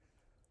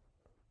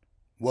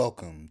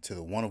Welcome to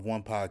the One of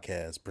One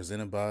podcast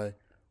presented by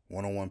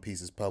 101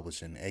 Pieces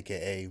Publishing,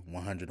 aka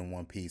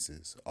 101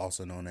 Pieces,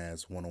 also known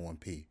as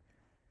 101P.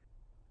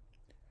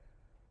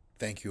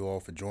 Thank you all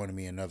for joining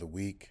me another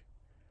week.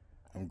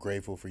 I'm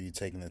grateful for you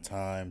taking the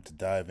time to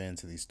dive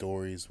into these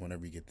stories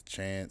whenever you get the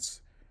chance.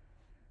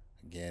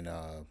 Again,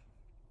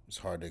 it's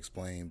hard to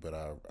explain, but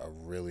I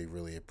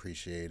really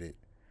appreciate it.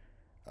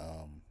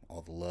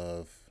 All the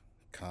love,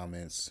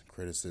 comments,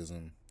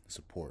 criticism,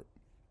 support.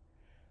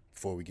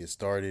 Before we get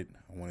started,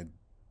 I want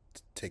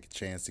to take a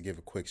chance to give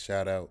a quick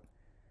shout out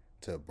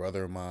to a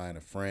brother of mine,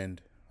 a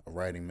friend, a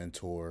writing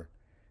mentor,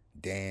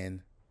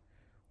 Dan.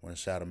 I want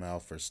to shout him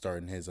out for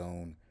starting his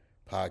own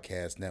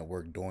podcast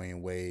network,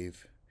 Dorian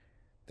Wave,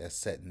 that's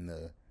setting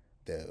the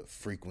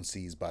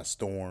frequencies by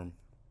storm,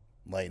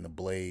 lighting a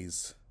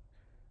blaze,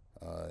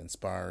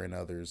 inspiring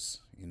others,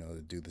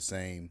 to do the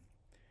same.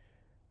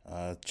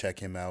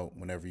 Check him out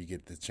whenever you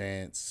get the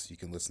chance. You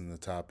can listen to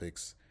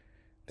topics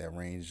that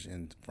range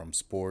from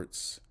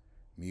sports,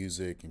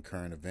 music, and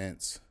current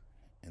events,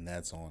 and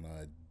that's on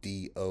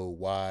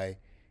DOYEN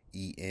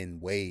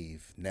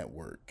Wave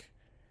Network.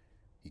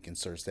 You can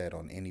search that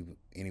on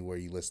anywhere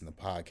you listen to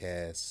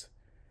podcasts.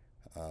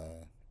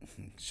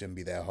 Shouldn't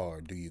be that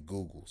hard. Do your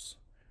Googles.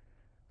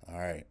 All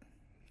right.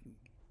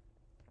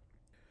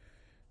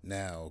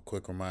 Now, a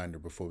quick reminder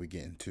before we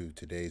get into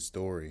today's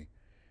story.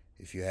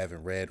 If you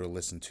haven't read or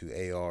listened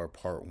to AR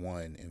Part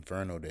 1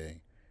 Inferno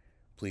Day,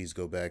 please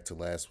go back to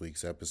last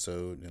week's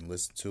episode and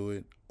listen to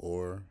it.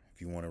 Or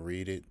if you want to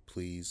read it,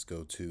 please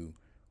go to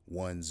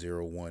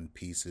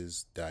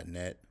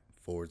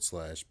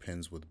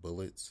 101pieces.net/pens with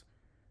bullets.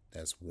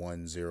 That's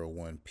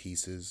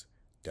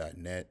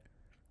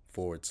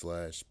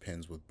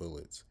 101pieces.net/pens with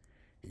bullets.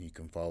 And you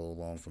can follow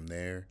along from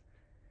there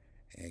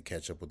and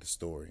catch up with the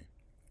story.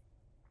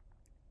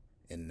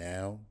 And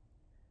now,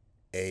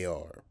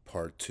 AR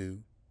Part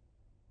 2,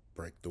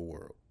 Break the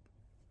World.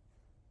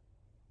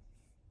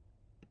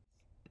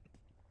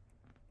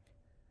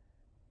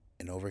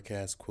 An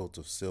overcast quilt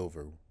of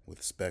silver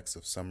with specks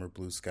of summer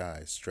blue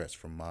sky stretched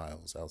for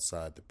miles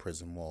outside the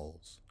prison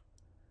walls.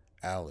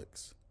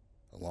 Alex,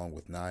 along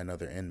with 9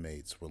 other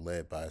inmates, were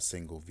led by a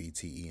single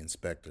VTE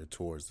inspector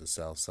towards the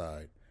south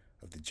side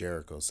of the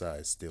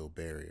Jericho-sized steel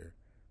barrier,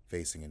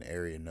 facing an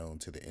area known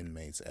to the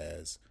inmates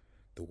as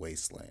the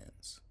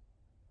Wastelands.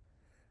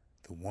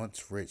 The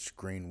once rich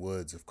green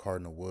woods of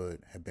Cardinal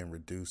Wood had been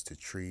reduced to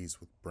trees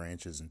with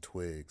branches and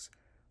twigs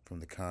from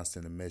the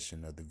constant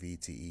emission of the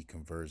VTE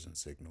conversion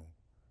signal.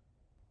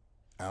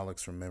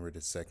 Alex remembered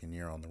his second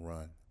year on the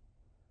run,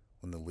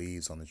 when the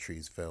leaves on the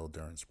trees fell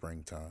during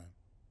springtime.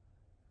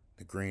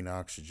 The green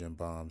oxygen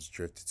bombs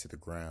drifted to the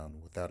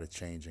ground without a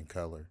change in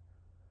color,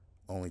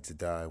 only to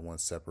die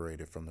once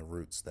separated from the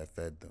roots that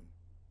fed them.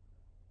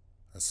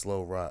 A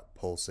slow rot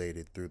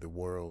pulsated through the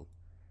world,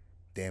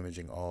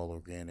 damaging all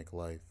organic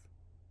life.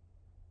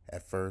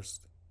 At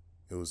first,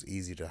 it was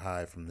easy to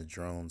hide from the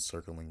drones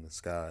circling the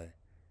sky,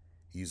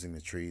 using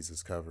the trees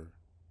as cover.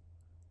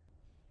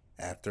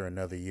 After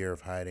another year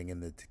of hiding in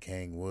the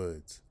decaying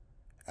woods,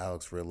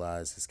 Alex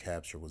realized his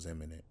capture was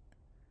imminent.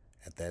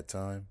 At that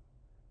time,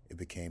 it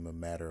became a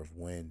matter of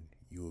when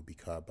you would be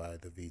caught by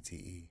the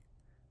VTE,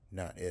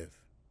 not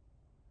if.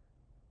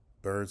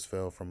 Birds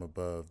fell from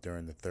above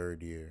during the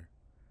third year,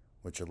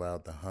 which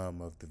allowed the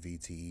hum of the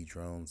VTE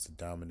drones to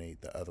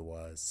dominate the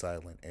otherwise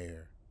silent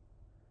air.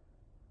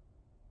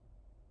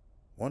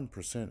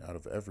 1% out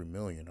of every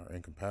million are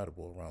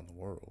incompatible around the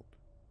world.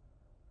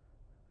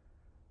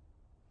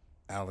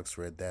 Alex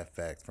read that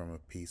fact from a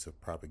piece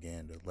of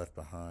propaganda left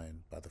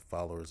behind by the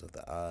followers of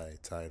the Eye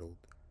titled,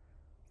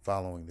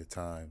 "Following the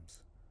Times,"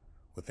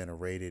 within a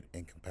rated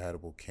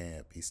incompatible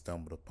camp he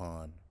stumbled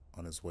upon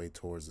on his way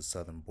towards the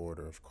southern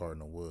border of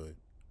Cardinal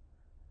Wood.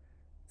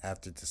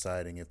 After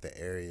deciding if the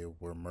area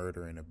where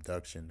murder and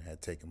abduction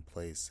had taken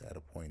place at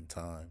a point in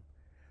time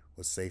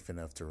was safe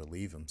enough to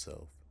relieve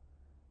himself,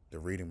 the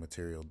reading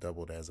material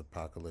doubled as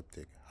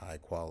apocalyptic,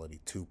 high-quality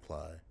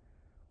two-ply,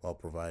 while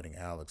providing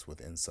Alex with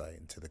insight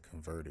into the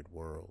converted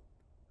world.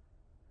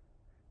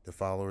 The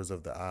followers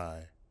of the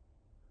Eye,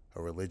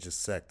 a religious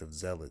sect of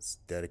zealots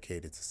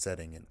dedicated to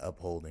setting and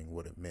upholding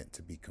what it meant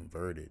to be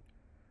converted,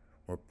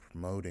 were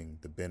promoting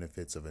the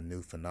benefits of a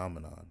new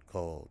phenomenon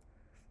called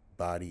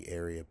body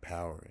area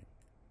powering,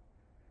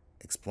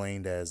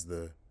 explained as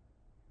the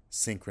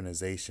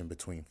synchronization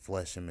between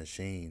flesh and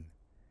machine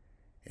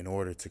in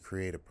order to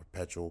create a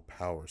perpetual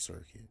power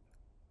circuit.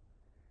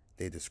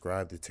 They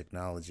described the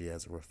technology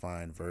as a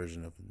refined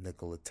version of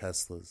Nikola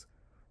Tesla's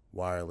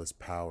wireless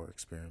power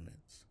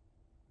experiments.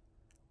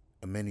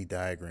 A mini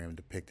diagram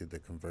depicted the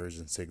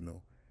conversion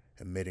signal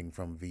emitting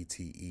from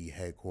VTE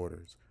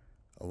headquarters,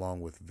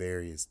 along with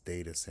various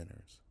data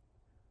centers,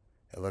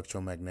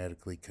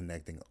 electromagnetically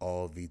connecting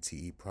all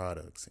VTE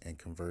products and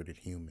converted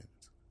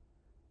humans.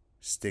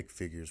 Stick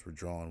figures were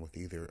drawn with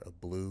either a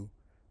blue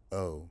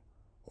O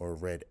or a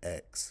red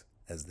X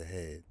as the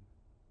head.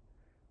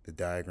 The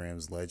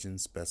diagram's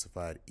legend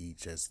specified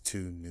each as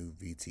 2 new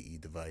VTE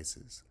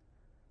devices,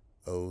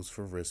 O's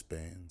for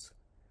wristbands,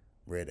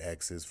 red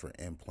X's for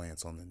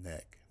implants on the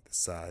neck, the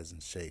size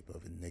and shape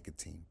of a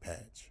nicotine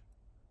patch.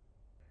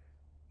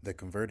 The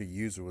converted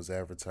user was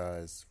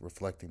advertised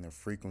reflecting their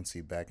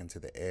frequency back into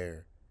the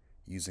air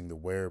using the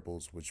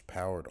wearables which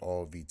powered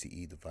all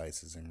VTE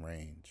devices in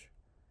range.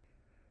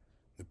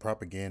 The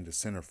propaganda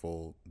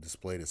centerfold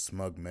displayed a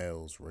smug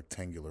male's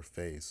rectangular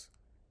face,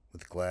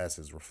 with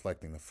glasses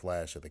reflecting the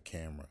flash of the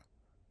camera.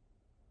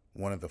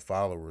 One of the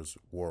followers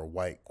wore a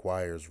white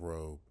choir's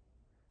robe,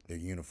 their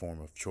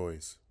uniform of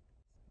choice,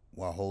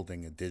 while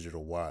holding a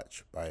digital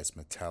watch by its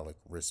metallic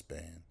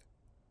wristband.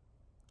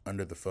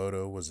 Under the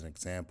photo was an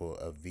example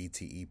of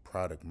VTE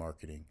product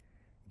marketing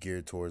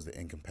geared towards the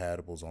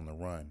incompatibles on the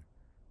run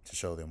to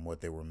show them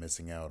what they were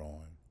missing out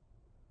on.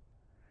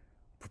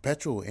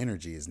 Perpetual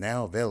energy is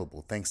now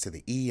available thanks to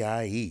the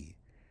EIE,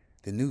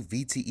 the new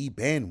VTE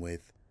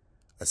bandwidth,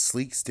 a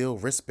sleek steel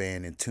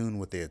wristband in tune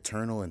with the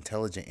Eternal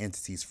Intelligent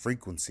Entity's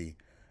frequency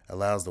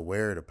allows the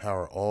wearer to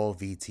power all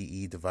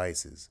VTE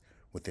devices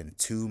within a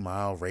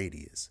 2-mile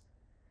radius.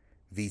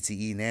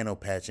 VTE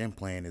nanopatch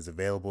implant is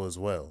available as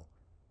well.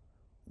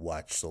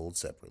 Watch sold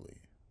separately.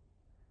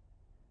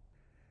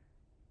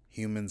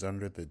 Humans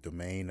under the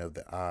domain of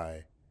the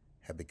eye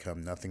have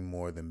become nothing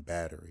more than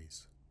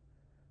batteries.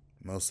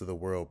 Most of the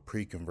world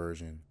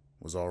pre-conversion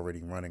was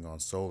already running on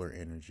solar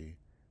energy,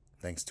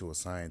 thanks to a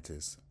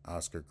scientist,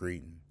 Oscar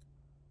Greeton.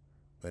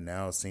 But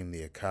now it seemed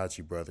the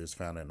Akachi brothers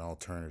found an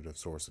alternative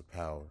source of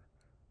power.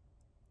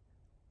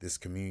 This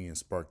communion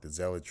sparked the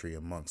zealotry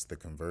amongst the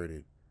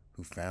converted,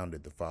 who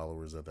founded the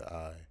followers of the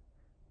eye.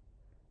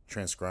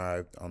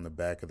 Transcribed on the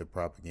back of the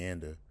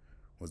propaganda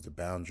was the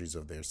boundaries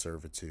of their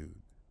servitude.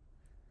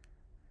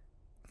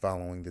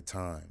 Following the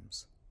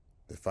times,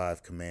 the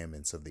 5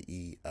 commandments of the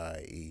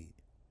EIE.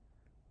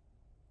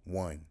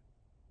 1.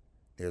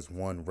 There's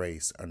one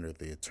race under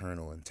the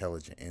Eternal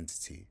Intelligent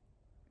Entity,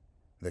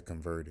 the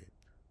converted.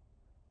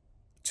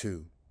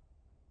 2.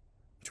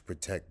 To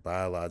protect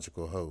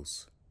biological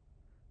hosts,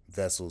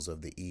 vessels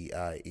of the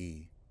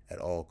EIE at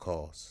all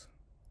costs.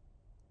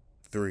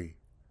 3.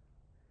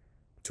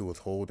 To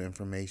withhold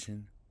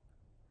information,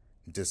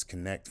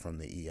 disconnect from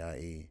the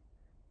EIE,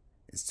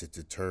 is to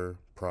deter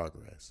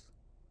progress.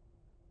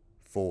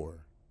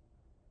 4.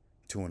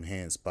 To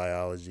enhance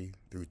biology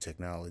through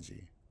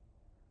technology.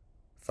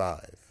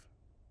 5.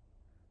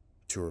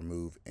 To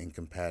remove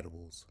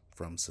incompatibles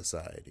from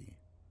society.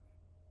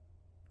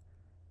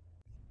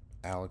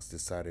 Alex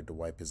decided to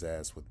wipe his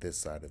ass with this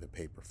side of the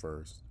paper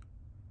first.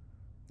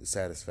 The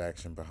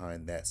satisfaction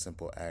behind that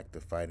simple act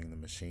of fighting the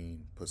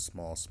machine put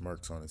small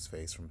smirks on his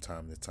face from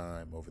time to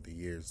time over the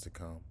years to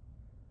come.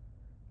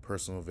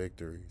 Personal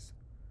victories,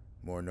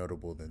 more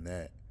notable than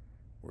that,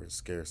 were as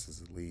scarce as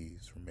the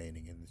leaves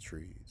remaining in the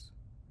trees.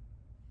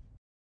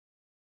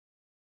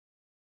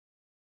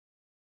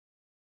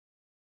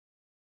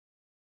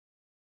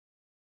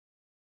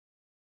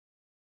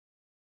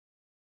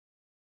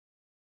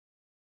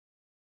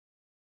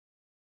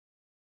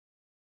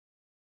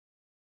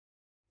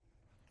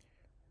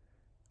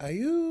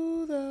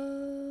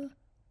 Ayuda,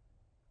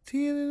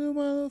 tiene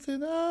humano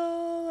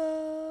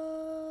nada.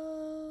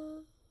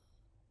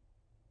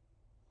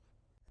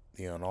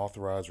 The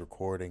unauthorized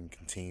recording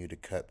continued to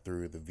cut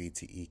through the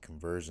VTE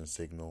conversion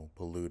signal,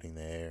 polluting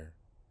the air.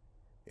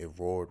 It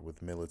roared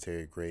with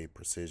military-grade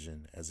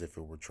precision as if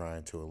it were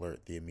trying to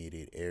alert the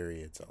immediate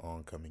area to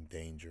oncoming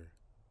danger.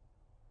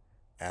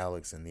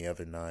 Alex and the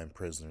other 9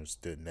 prisoners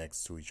stood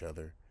next to each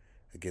other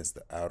against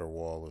the outer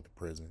wall of the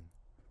prison,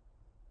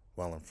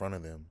 while in front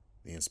of them,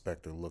 the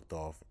inspector looked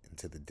off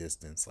into the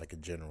distance like a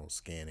general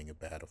scanning a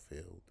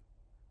battlefield.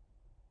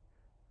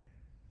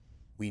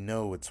 We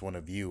know it's one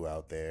of you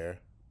out there,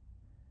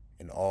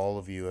 and all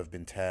of you have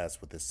been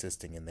tasked with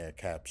assisting in their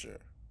capture,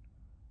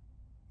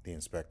 the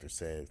inspector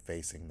said,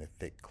 facing the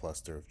thick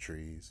cluster of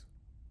trees.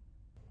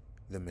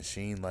 The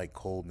machine-like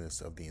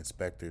coldness of the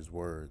inspector's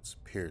words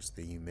pierced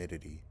the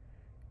humidity,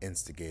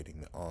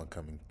 instigating the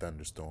oncoming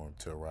thunderstorm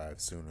to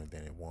arrive sooner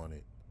than it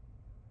wanted.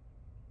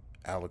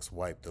 Alex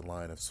wiped a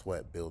line of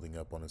sweat building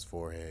up on his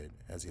forehead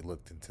as he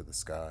looked into the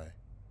sky.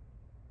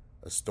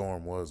 A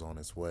storm was on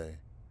its way,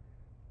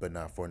 but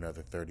not for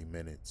another 30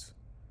 minutes.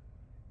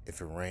 If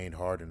it rained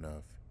hard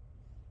enough,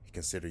 he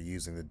considered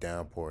using the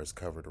downpour as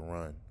cover to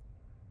run.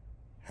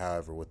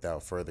 However,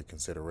 without further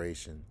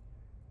consideration,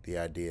 the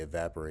idea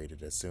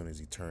evaporated as soon as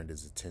he turned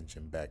his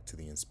attention back to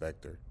the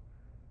inspector.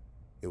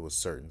 It was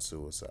certain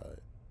suicide.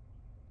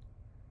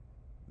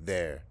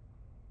 There.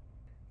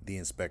 The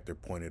inspector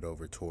pointed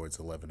over towards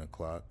 11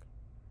 o'clock.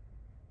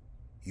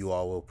 You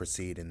all will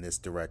proceed in this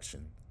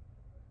direction.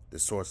 The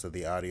source of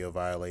the audio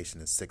violation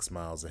is 6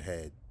 miles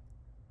ahead.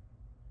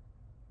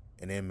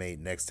 An inmate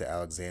next to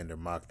Alexander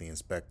mocked the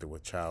inspector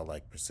with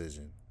childlike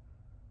precision.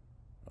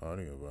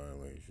 Audio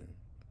violation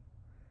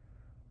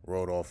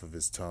rolled off of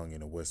his tongue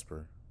in a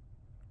whisper.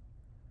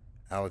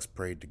 Alex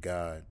prayed to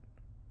God,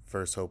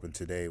 first hoping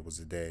today was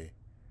the day.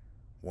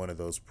 One of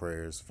those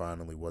prayers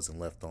finally wasn't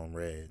left on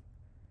read.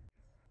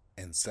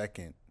 And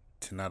second,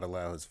 to not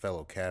allow his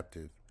fellow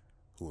captive,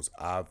 who was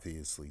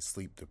obviously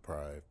sleep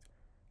deprived,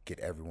 get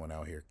everyone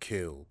out here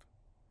killed.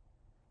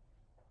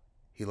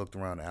 He looked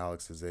around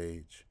Alex's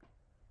age,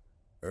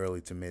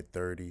 early to mid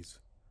 30s.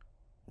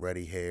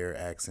 Ruddy hair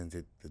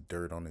accented the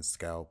dirt on his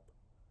scalp.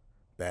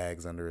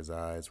 Bags under his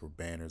eyes were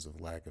banners of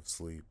lack of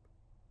sleep.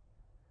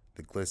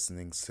 The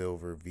glistening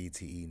silver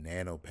VTE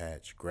nano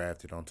patch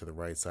grafted onto the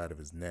right side of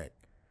his neck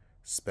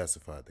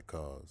specified the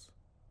cause.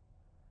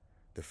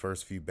 The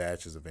first few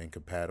batches of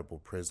incompatible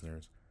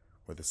prisoners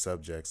were the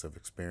subjects of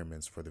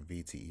experiments for the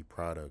VTE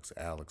products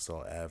Alex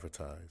saw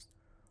advertised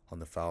on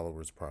the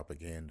followers'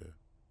 propaganda.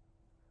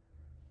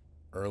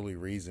 Early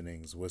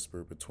reasonings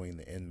whispered between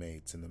the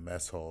inmates in the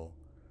mess hall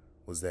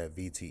was that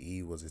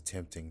VTE was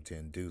attempting to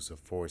induce a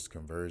forced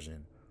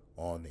conversion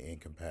on the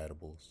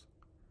incompatibles,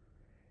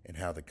 and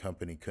how the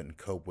company couldn't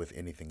cope with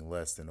anything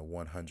less than a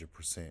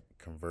 100%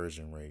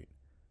 conversion rate.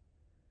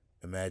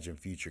 Imagine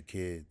future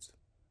kids,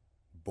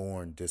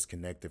 born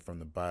disconnected from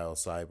the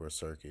bio-cyber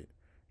circuit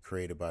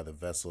created by the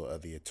vessel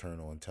of the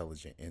eternal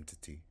intelligent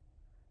entity.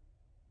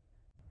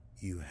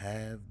 You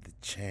have the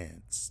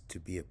chance to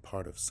be a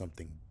part of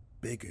something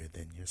bigger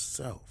than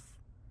yourself,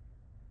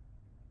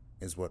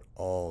 is what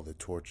all the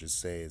tortures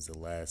say is the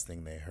last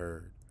thing they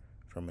heard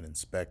from an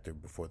inspector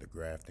before the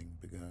grafting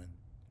begun.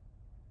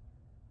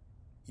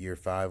 Year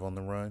 5 on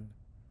the run,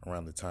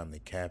 around the time they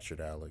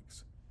captured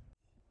Alex,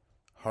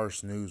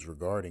 harsh news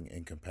regarding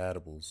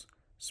incompatibles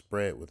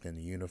spread within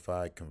the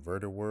unified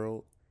converter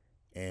world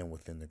and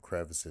within the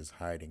crevices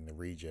hiding the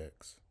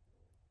rejects.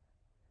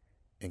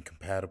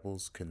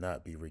 Incompatibles could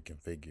not be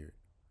reconfigured.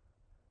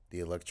 The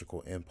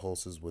electrical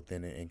impulses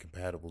within an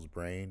incompatible's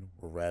brain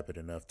were rapid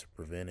enough to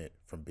prevent it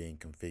from being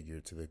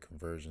configured to the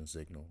conversion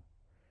signal,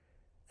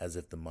 as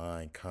if the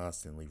mind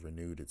constantly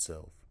renewed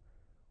itself,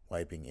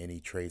 wiping any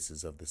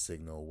traces of the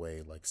signal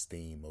away like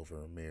steam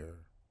over a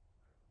mirror.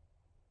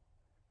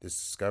 This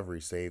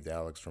discovery saved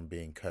Alex from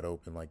being cut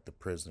open like the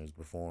prisoners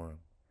before him.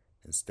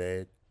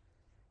 Instead,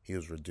 he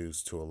was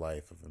reduced to a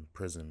life of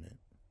imprisonment.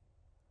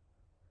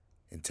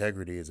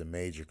 Integrity is a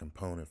major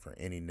component for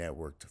any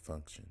network to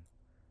function.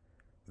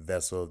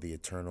 Vessel of the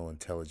eternal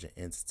intelligent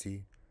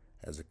entity,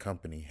 as a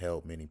company,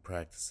 held many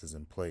practices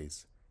in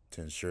place to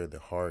ensure the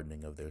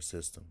hardening of their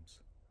systems.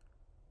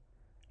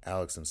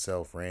 Alex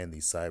himself ran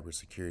these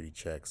cybersecurity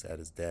checks at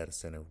his data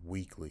center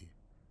weekly,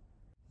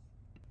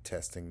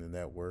 testing the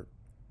network,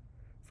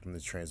 from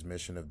the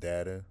transmission of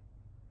data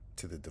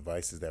to the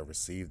devices that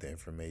received the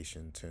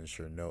information to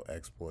ensure no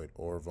exploit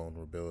or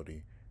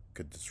vulnerability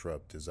could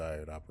disrupt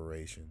desired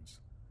operations.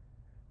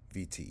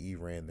 VTE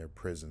ran their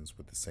prisons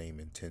with the same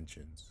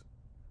intentions.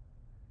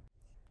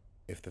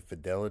 If the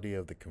fidelity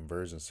of the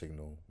conversion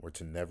signal were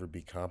to never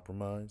be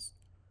compromised,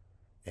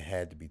 it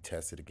had to be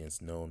tested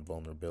against known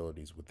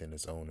vulnerabilities within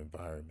its own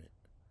environment.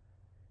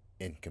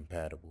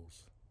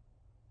 Incompatibles.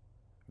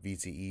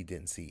 VTE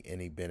didn't see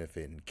any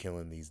benefit in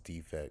killing these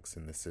defects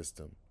in the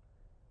system.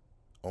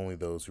 Only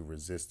those who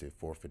resisted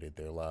forfeited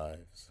their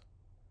lives,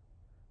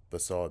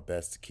 but saw it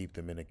best to keep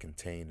them in a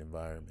contained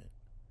environment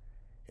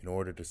in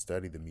order to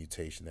study the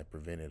mutation that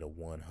prevented a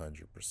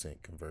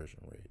 100% conversion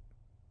rate.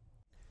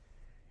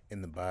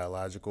 In the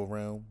biological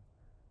realm,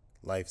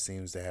 life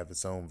seems to have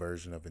its own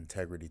version of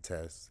integrity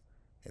tests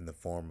in the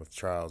form of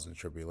trials and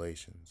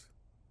tribulations.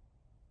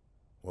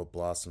 What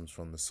blossoms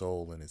from the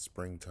soul in its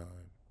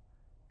springtime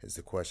is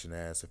the question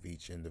asked of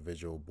each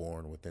individual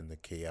born within the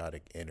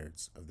chaotic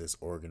innards of this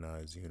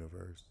organized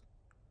universe.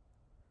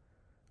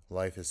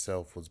 Life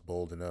itself was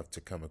bold enough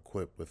to come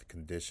equipped with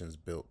conditions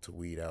built to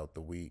weed out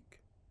the weak.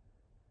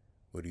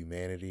 Would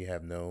humanity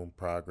have known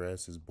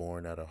progress is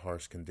born out of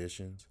harsh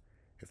conditions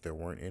if there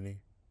weren't any?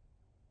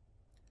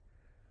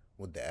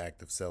 Would the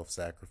act of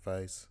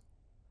self-sacrifice,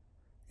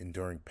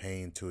 enduring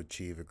pain to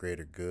achieve a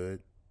greater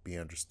good, be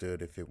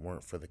understood if it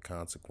weren't for the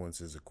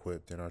consequences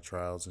equipped in our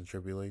trials and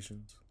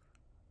tribulations?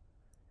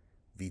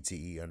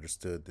 VTE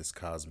understood this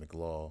cosmic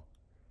law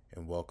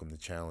and welcomed the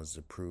challenge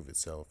to prove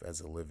itself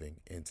as a living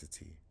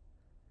entity.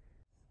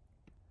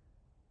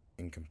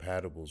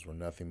 Incompatibles were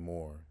nothing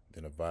more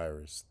than a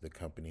virus the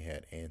company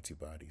had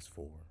antibodies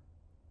for.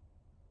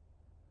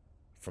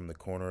 From the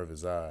corner of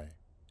his eye,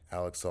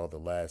 Alex saw the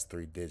last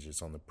 3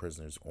 digits on the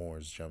prisoner's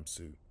orange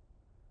jumpsuit,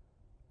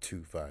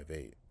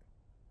 258.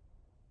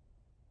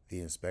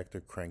 The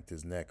inspector cranked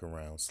his neck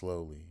around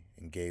slowly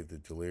and gave the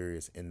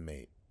delirious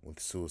inmate with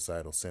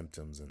suicidal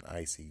symptoms an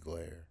icy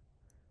glare,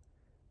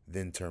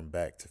 then turned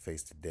back to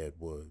face the dead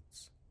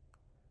woods.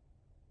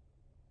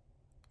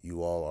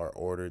 You all are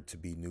ordered to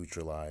be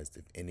neutralized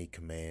if any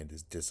command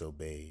is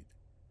disobeyed.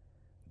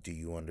 Do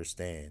you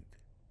understand?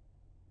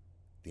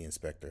 The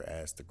inspector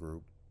asked the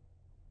group.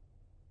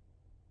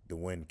 The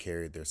wind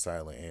carried their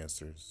silent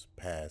answers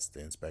past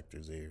the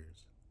inspector's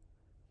ears.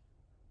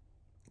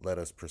 Let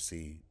us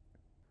proceed,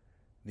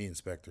 the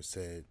inspector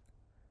said,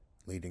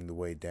 leading the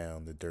way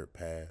down the dirt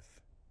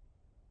path.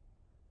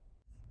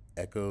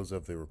 Echoes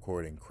of the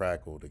recording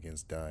crackled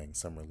against dying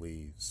summer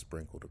leaves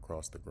sprinkled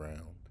across the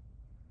ground.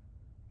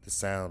 The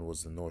sound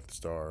was the North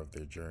Star of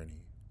their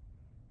journey,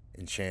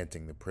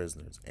 enchanting the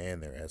prisoners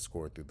and their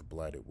escort through the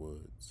blighted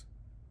woods.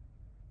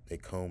 They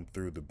combed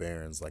through the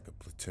barrens like a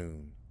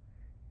platoon,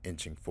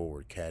 inching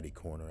forward catty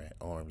corner at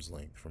arm's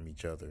length from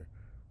each other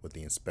with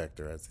the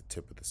inspector as the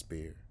tip of the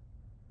spear.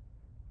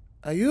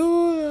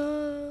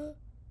 Ayuda!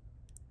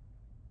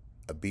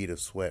 A bead of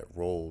sweat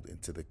rolled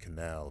into the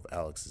canal of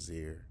Alex's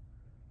ear,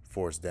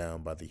 forced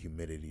down by the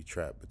humidity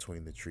trapped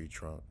between the tree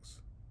trunks.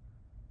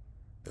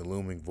 The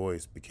looming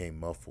voice became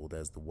muffled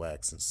as the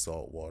wax and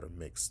salt water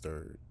mix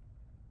stirred.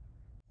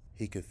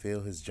 He could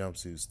feel his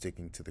jumpsuit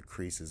sticking to the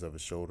creases of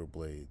his shoulder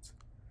blades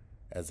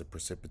as the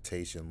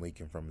precipitation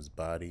leaking from his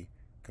body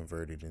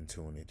converted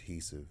into an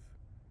adhesive.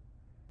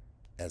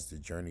 As the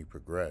journey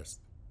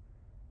progressed,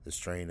 the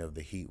strain of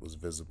the heat was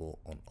visible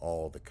on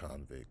all the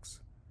convicts.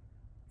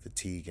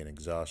 Fatigue and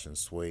exhaustion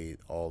swayed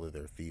all of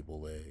their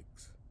feeble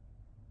legs.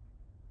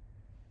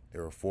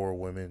 There were 4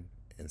 women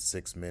and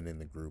 6 men in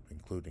the group,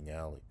 including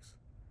Alex,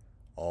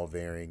 all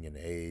varying in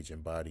age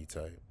and body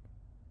type.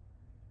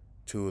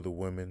 2 of the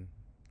women,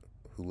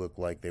 who looked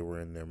like they were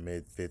in their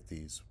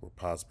mid-50s, were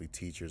possibly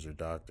teachers or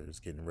doctors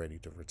getting ready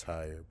to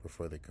retire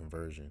before their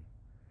conversion.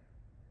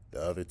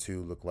 The other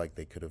 2 looked like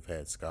they could have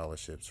had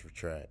scholarships for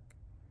track.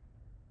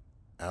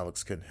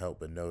 Alex couldn't help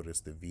but notice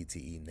the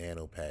VTE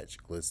nano patch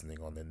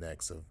glistening on the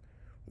necks of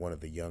one of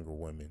the younger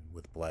women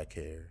with black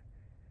hair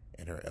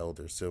and her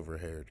elder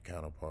silver-haired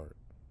counterpart.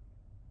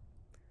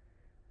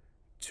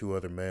 2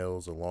 other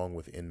males, along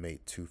with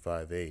inmate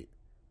 258,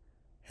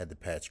 had the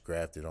patch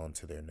grafted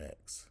onto their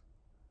necks.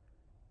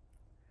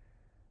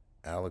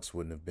 Alex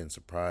wouldn't have been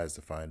surprised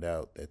to find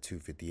out that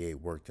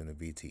 258 worked in a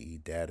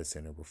VTE data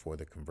center before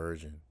the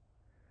conversion.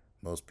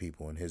 Most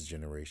people in his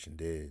generation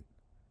did.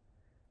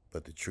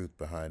 But the truth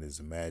behind his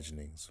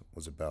imaginings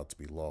was about to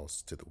be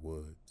lost to the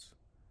woods.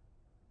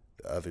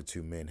 The other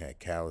 2 men had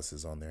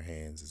calluses on their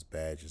hands as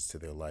badges to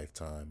their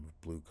lifetime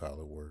of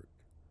blue-collar work.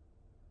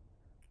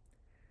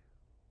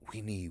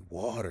 "We need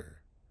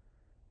water,"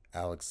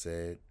 Alex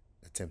said,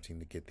 attempting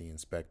to get the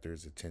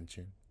inspector's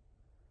attention.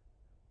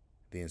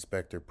 The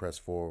inspector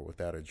pressed forward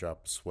without a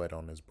drop of sweat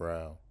on his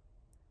brow.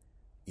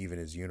 Even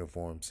his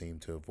uniform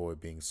seemed to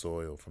avoid being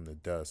soiled from the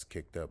dust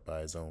kicked up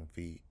by his own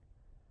feet.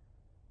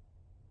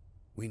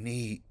 "We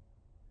need..."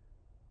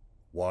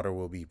 "Water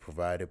will be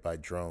provided by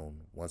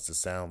drone once the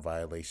sound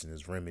violation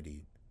is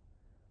remedied.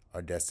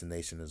 Our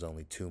destination is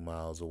only 2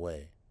 miles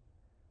away,"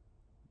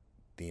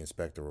 the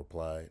inspector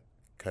replied,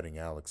 cutting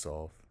Alex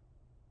off.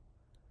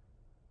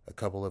 A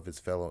couple of his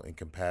fellow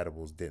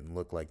incompatibles didn't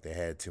look like they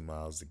had 2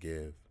 miles to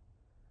give.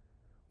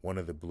 One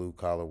of the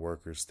blue-collar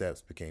worker's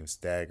steps became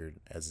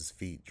staggered as his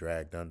feet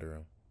dragged under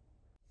him.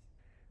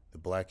 The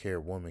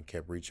black-haired woman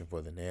kept reaching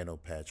for the nano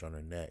patch on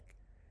her neck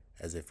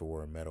as if it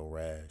were a metal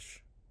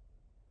rash.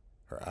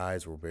 Her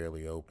eyes were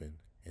barely open,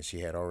 and she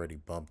had already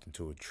bumped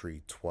into a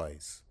tree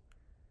twice.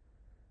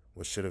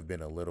 What should have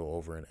been a little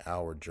over an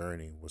hour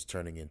journey was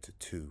turning into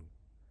 2.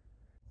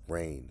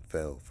 Rain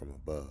fell from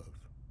above,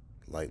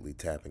 lightly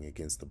tapping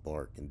against the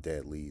bark and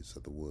dead leaves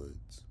of the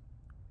woods.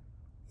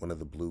 One of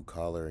the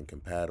blue-collar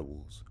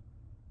incompatibles,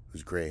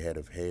 whose gray head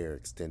of hair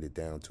extended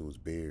down to his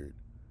beard,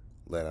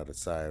 let out a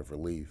sigh of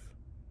relief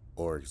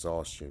or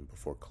exhaustion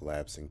before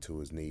collapsing to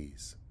his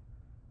knees.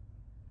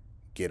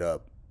 "Get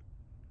up,"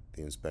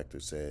 the inspector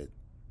said,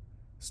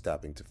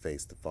 stopping to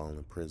face the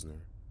fallen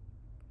prisoner.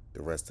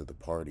 The rest of the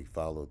party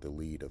followed the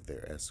lead of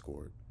their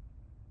escort.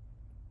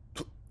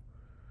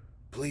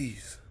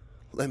 "Please,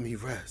 let me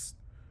rest,"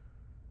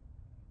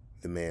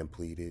 the man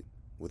pleaded,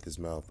 with his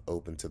mouth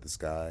open to the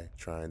sky,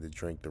 trying to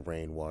drink the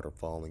rainwater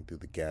falling through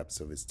the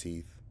gaps of his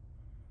teeth.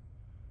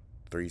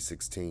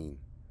 316,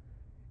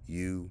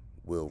 "You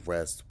will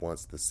rest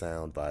once the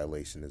sound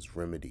violation is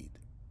remedied,"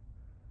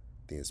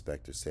 the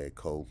inspector said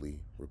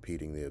coldly,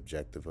 repeating the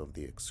objective of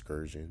the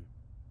excursion.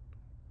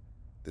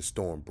 The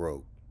storm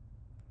broke,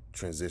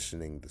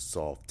 transitioning the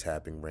soft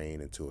tapping rain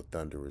into a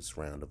thunderous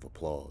round of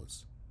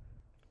applause.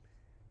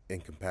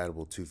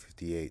 Incompatible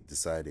 258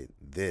 decided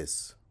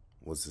this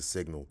was the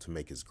signal to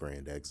make his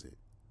grand exit.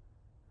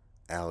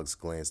 Alex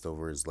glanced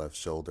over his left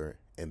shoulder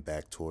and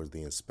back towards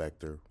the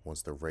inspector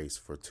once the race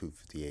for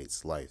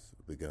 258's life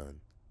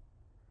begun.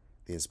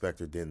 The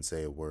inspector didn't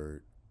say a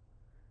word.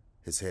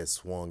 His head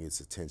swung its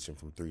attention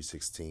from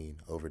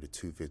 316 over to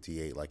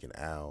 258 like an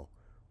owl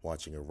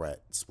watching a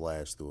rat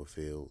splash through a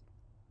field.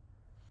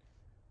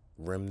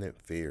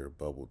 Remnant fear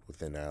bubbled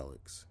within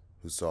Alex,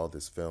 who saw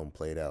this film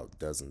played out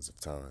dozens of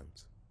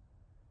times.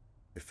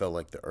 It felt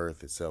like the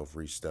earth itself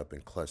reached up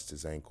and clutched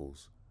his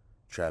ankles,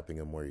 trapping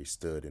him where he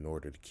stood in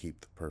order to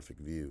keep the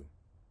perfect view.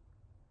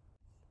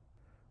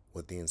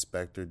 What the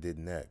inspector did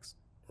next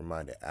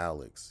reminded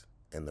Alex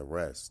and the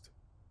rest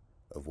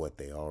of what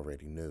they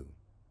already knew.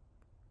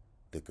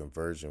 The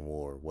conversion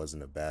war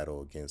wasn't a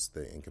battle against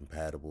the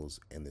incompatibles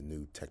and the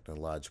new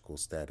technological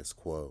status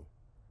quo,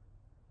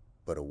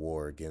 but a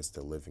war against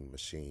a living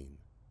machine.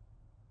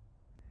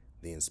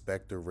 The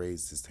inspector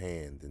raised his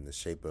hand in the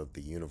shape of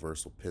the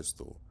universal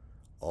pistol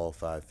all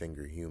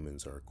 5-finger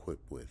humans are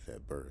equipped with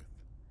at birth.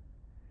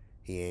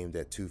 He aimed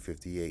at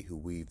 258, who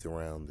weaved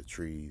around the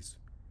trees.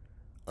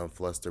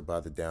 Unflustered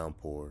by the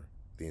downpour,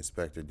 the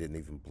inspector didn't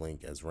even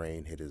blink as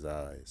rain hit his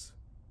eyes.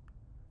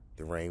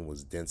 The rain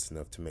was dense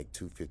enough to make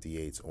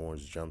 258's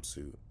orange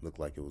jumpsuit look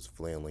like it was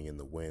flailing in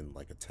the wind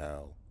like a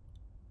towel.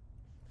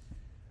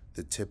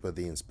 The tip of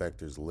the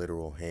inspector's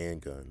literal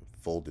handgun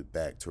folded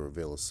back to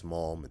reveal a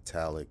small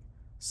metallic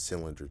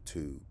cylinder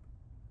tube,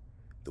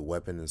 the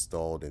weapon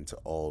installed into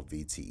all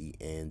VTE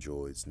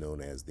androids known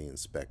as the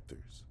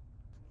inspectors.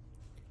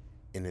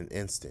 In an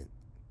instant,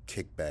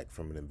 kickback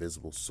from an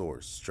invisible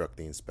source struck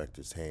the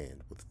inspector's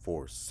hand with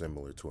force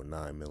similar to a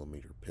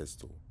 9mm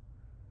pistol.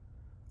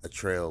 A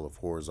trail of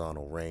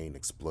horizontal rain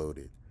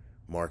exploded,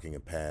 marking a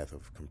path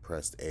of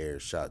compressed air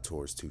shot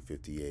towards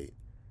 258.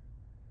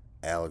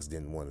 Alex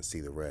didn't want to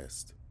see the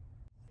rest.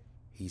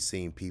 He's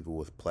seen people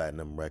with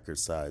platinum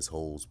record-sized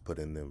holes put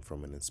in them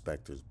from an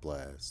inspector's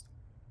blast.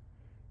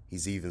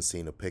 He's even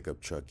seen a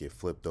pickup truck get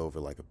flipped over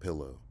like a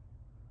pillow.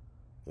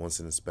 Once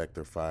an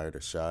inspector fired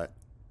a shot,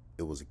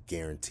 it was a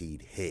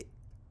guaranteed hit.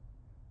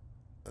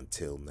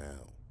 Until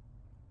now.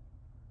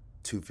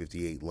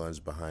 258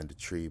 lunged behind a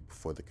tree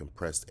before the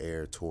compressed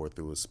air tore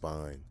through his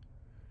spine,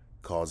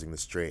 causing the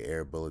stray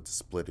air bullet to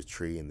split a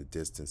tree in the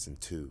distance in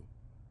two.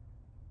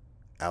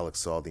 Alex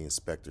saw the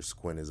inspector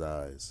squint his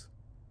eyes,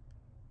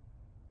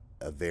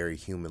 a very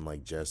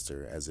human-like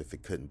gesture as if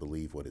it couldn't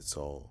believe what it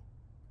saw.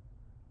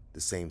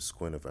 The same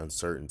squint of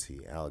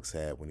uncertainty Alex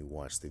had when he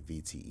watched the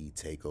VTE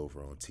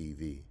takeover on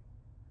TV.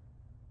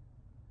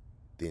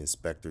 The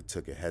inspector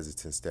took a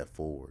hesitant step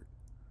forward,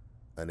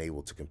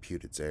 unable to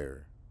compute its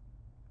error.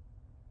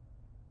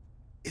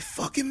 "It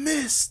fucking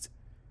missed!"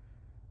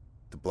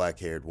 the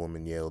black-haired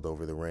woman yelled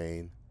over the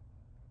rain.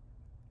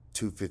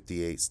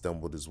 258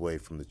 stumbled his way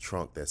from the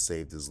trunk that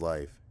saved his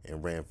life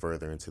and ran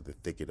further into the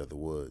thicket of the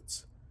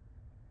woods.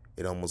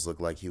 It almost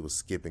looked like he was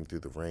skipping through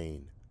the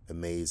rain,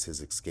 amazed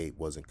his escape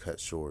wasn't cut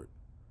short.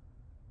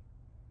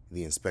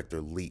 The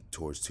inspector leaped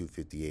towards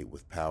 258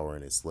 with power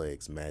in its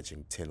legs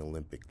matching 10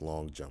 Olympic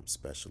long jump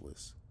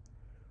specialists.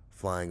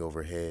 Flying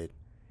overhead,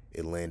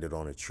 it landed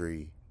on a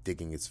tree,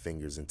 digging its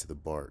fingers into the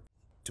bark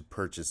to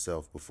perch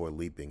itself before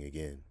leaping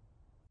again.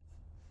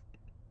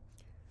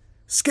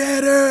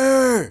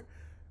 "Scatter!"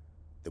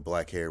 the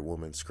black-haired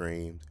woman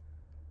screamed,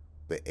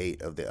 but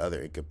 8 of the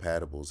other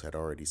incompatibles had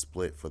already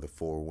split for the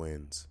 4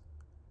 winds.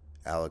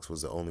 Alex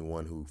was the only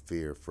one who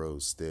fear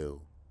froze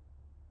still.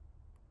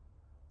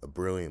 A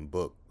brilliant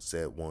book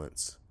said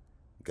once,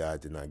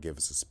 "God did not give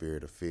us a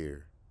spirit of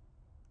fear."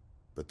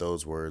 But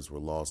those words were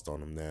lost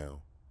on him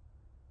now.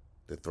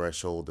 The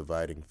threshold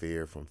dividing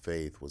fear from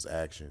faith was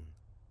action.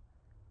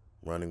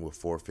 Running would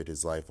forfeit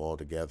his life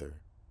altogether.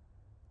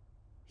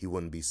 He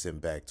wouldn't be sent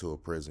back to a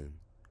prison,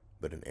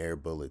 but an air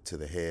bullet to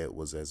the head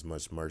was as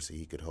much mercy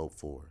he could hope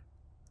for,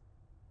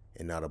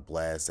 and not a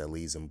blast that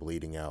leaves him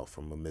bleeding out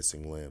from a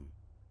missing limb.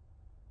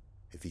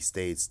 If he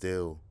stayed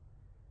still,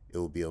 it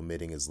would be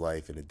omitting his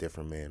life in a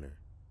different manner.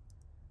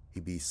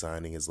 He'd be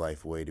signing his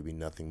life away to be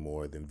nothing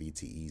more than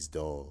VTE's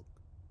dog.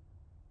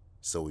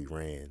 So he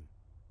ran.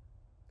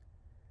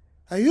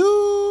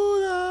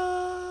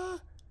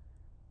 Ayuda!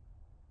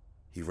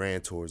 He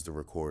ran towards the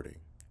recording.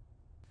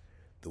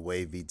 The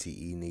way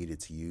VTE needed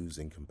to use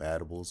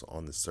incompatibles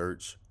on the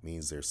search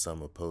means there's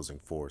some opposing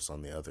force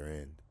on the other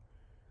end.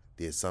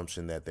 The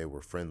assumption that they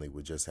were friendly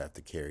would just have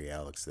to carry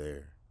Alex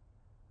there.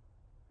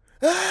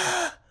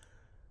 Ah!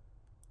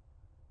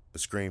 A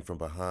scream from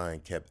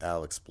behind kept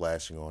Alex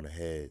splashing on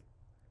ahead.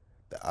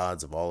 The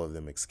odds of all of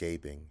them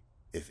escaping,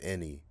 if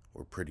any,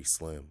 were pretty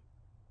slim.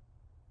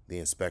 The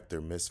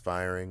inspector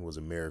misfiring was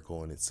a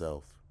miracle in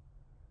itself.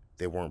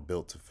 They weren't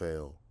built to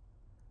fail.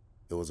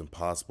 It was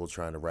impossible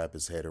trying to wrap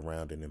his head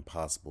around an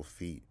impossible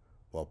feat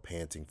while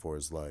panting for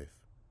his life.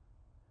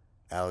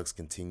 Alex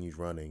continued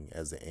running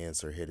as the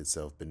answer hid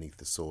itself beneath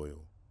the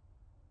soil.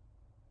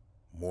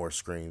 More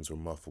screams were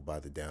muffled by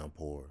the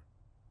downpour.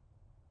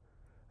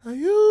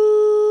 Ayuda!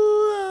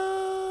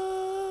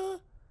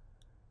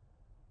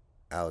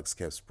 Alex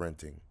kept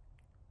sprinting.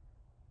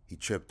 He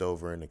tripped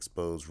over an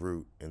exposed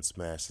root and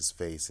smashed his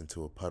face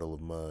into a puddle of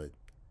mud.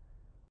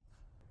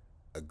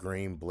 A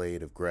green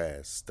blade of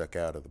grass stuck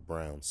out of the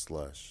brown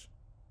slush.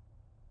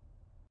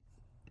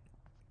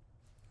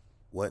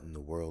 What in the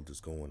world is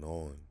going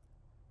on?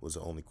 Was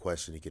the only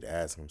question he could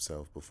ask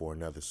himself before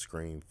another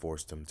scream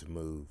forced him to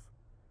move.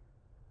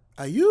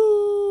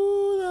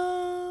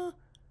 Ayuda!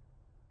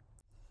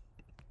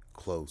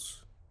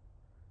 Close.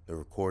 The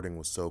recording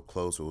was so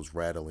close it was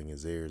rattling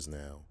his ears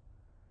now.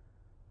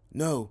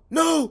 No!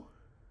 No!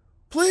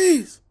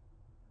 Please!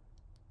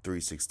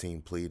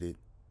 316 pleaded.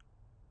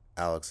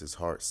 Alex's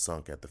heart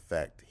sunk at the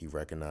fact he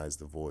recognized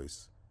the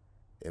voice.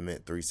 It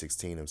meant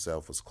 316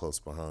 himself was close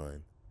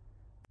behind.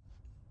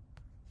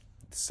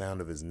 The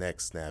sound of his neck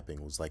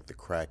snapping was like the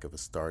crack of a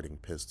starting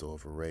pistol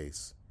of a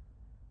race.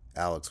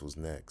 Alex was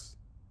next,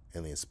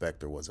 and the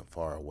inspector wasn't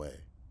far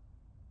away.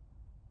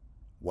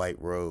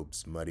 White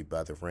robes, muddied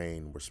by the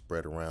rain, were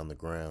spread around the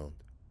ground.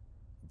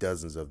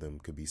 Dozens of them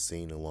could be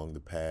seen along the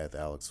path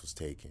Alex was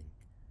taking.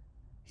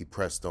 He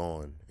pressed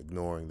on,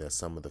 ignoring that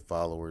some of the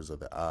followers of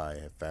the Eye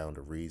had found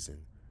a reason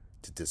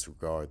to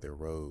disregard their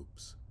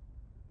robes.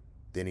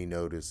 Then he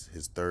noticed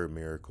his third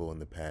miracle in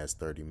the past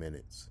 30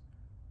 minutes.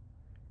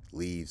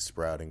 leaves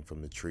sprouting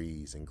from the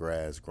trees and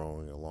grass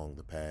growing along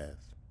the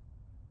path.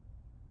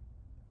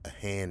 A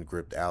hand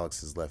gripped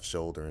Alex's left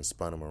shoulder and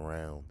spun him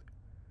around.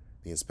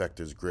 The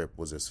inspector's grip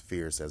was as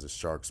fierce as a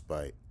shark's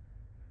bite.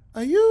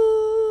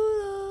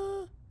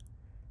 Ayuda!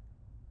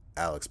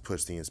 Alex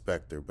pushed the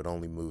inspector, but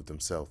only moved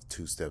himself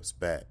 2 steps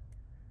back.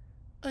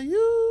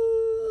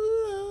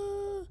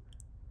 Ayuda!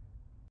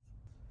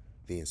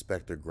 The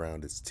inspector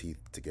ground his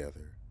teeth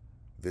together,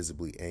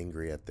 visibly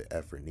angry at the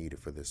effort needed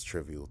for this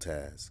trivial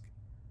task.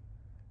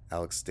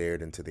 Alex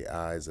stared into the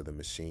eyes of the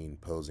machine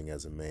posing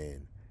as a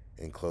man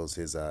and closed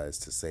his eyes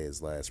to say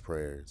his last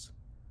prayers.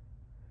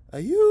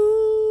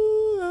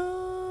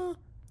 Ayuda!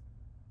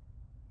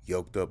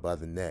 Yoked up by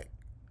the neck,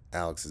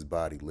 Alex's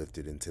body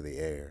lifted into the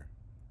air.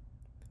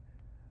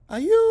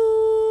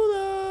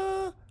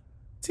 Ayuda!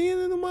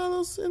 Tiene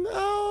manos en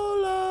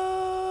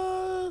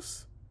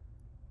aulas!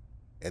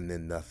 And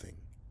then nothing.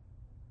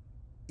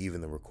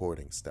 Even the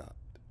recording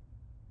stopped.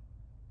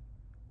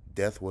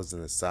 Death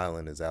wasn't as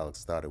silent as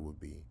Alex thought it would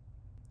be.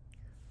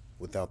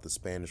 Without the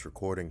Spanish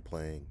recording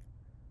playing,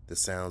 the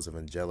sounds of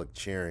angelic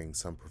cheering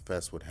some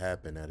professed would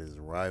happen at his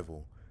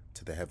arrival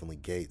to the heavenly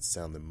gates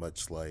sounded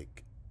much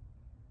like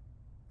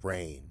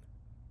rain.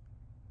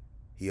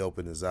 He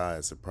opened his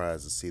eyes,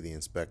 surprised to see the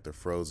inspector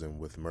frozen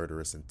with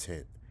murderous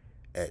intent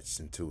etched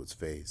into its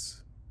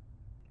face.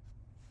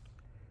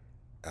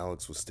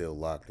 Alex was still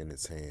locked in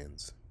its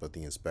hands, but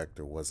the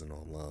inspector wasn't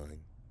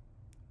online.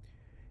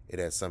 It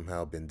had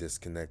somehow been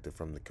disconnected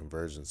from the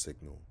conversion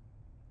signal,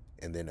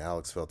 and then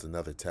Alex felt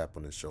another tap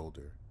on his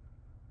shoulder.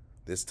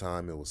 This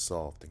time it was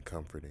soft and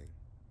comforting.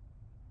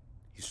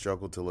 He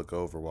struggled to look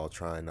over while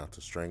trying not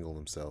to strangle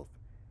himself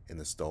in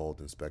the stalled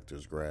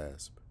inspector's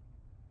grasp.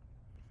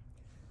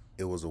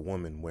 It was a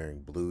woman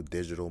wearing blue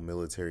digital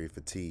military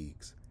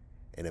fatigues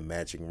and a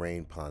matching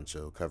rain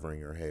poncho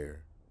covering her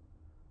hair.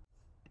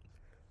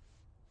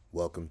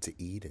 "Welcome to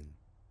Eden.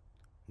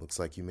 Looks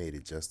like you made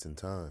it just in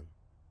time,"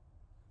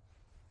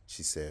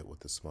 she said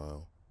with a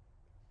smile.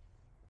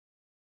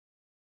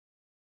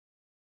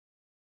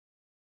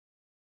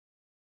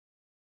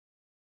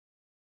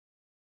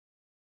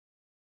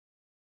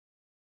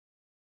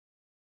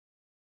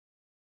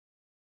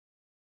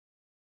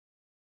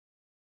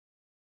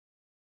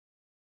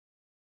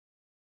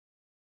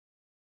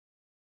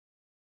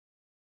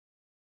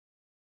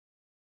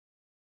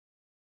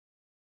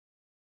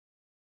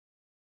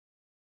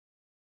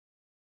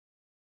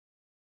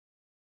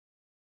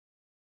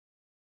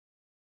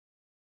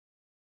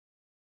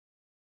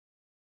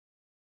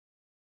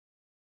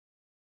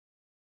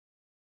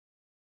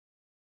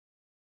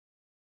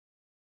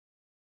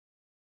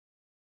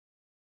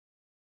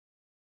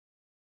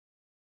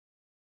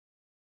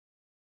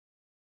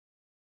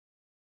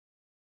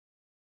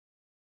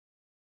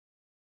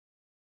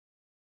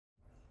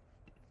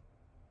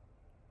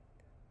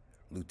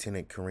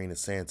 "Lieutenant Karina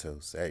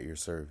Santos, at your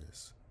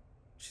service,"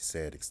 she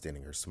said,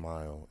 extending her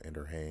smile and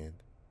her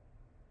hand.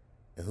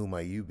 "And who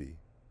might you be?"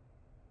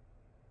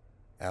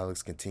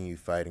 Alex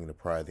continued fighting to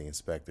pry the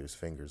inspector's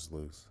fingers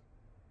loose.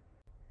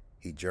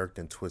 He jerked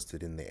and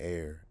twisted in the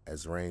air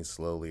as rain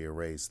slowly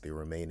erased the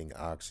remaining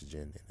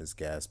oxygen in his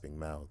gasping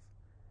mouth.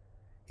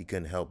 He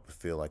couldn't help but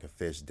feel like a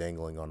fish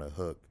dangling on a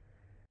hook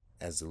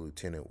as the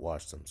lieutenant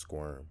watched him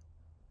squirm.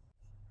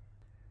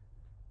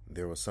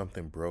 There was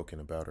something broken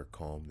about her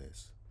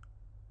calmness.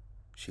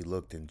 She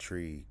looked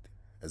intrigued,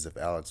 as if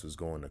Alex was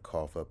going to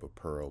cough up a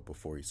pearl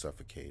before he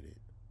suffocated.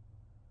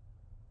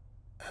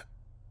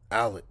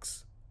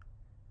 "Alex,"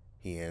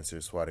 he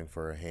answered, swatting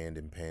for her hand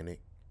in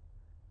panic.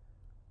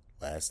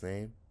 "Last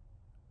name?"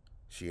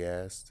 she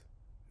asked,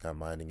 not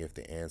minding if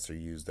the answer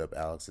used up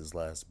Alex's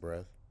last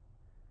breath.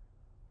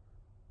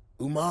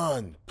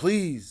 "Uman,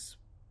 please!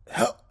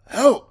 Help!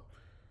 Help!"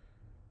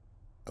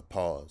 A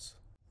pause.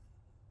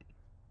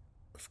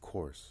 "Of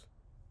course,"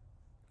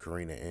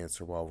 Karina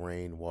answered while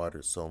rain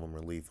watered solemn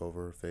relief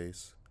over her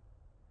face.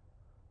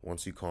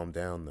 "Once you calm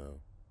down, though,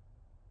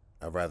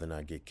 I'd rather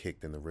not get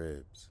kicked in the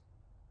ribs."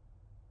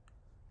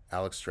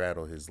 Alex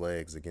straddled his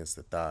legs against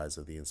the thighs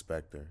of the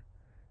inspector,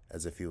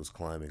 as if he was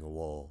climbing a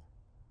wall.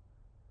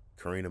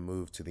 Karina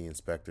moved to the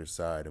inspector's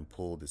side and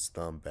pulled his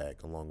thumb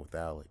back along with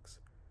Alex,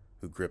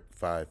 who gripped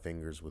 5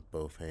 fingers with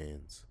both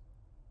hands.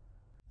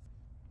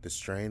 The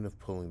strain of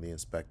pulling the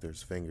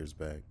inspector's fingers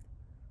back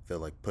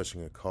felt like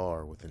pushing a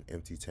car with an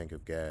empty tank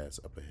of gas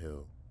up a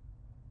hill.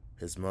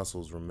 His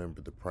muscles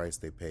remembered the price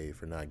they paid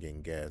for not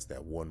getting gas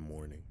that one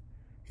morning.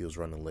 He was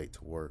running late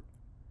to work.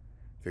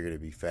 Figured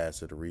it'd be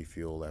faster to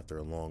refuel after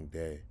a long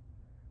day,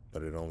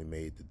 but it only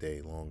made the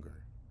day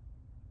longer.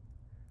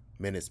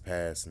 Minutes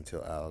passed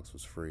until Alex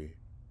was free,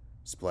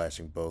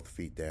 splashing both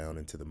feet down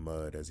into the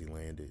mud as he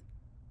landed.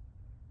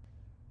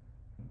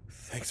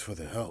 "Thanks for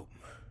the help,"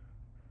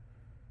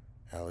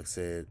 Alex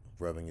said,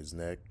 rubbing his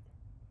neck,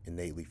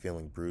 innately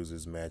feeling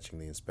bruises matching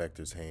the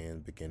inspector's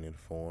hand beginning to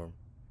form.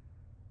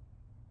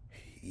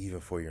 "Even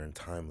for your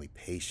untimely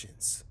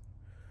patience."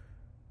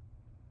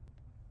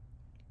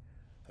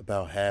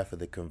 "About half of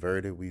the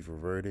converted we've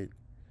reverted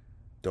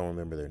don't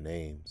remember their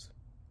names."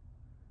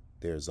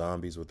 They are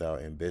zombies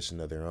without ambition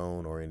of their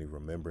own or any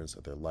remembrance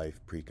of their life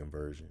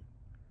pre-conversion.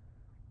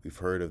 We've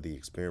heard of the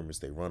experiments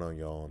they run on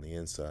y'all on the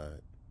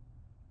inside.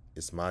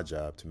 It's my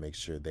job to make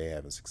sure they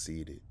haven't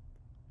succeeded.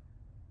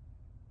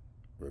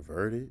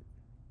 Reverted?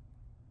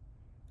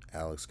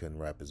 Alex couldn't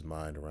wrap his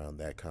mind around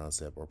that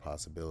concept or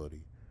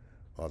possibility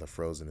while the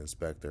frozen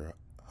inspector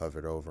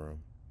hovered over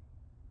him.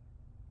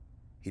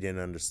 He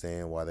didn't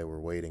understand why they were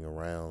waiting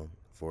around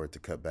for it to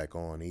cut back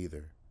on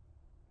either.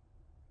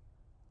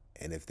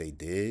 And if they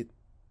did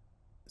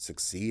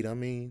succeed,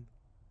 in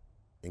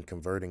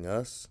converting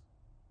us,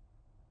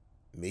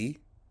 me,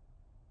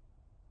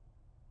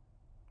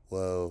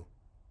 well,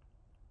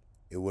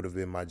 it would have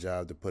been my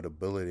job to put a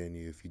bullet in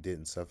you if you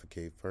didn't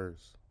suffocate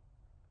first.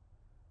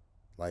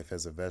 Life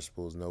as a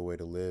vegetable is no way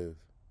to live.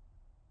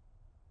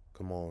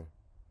 Come on,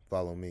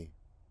 follow me.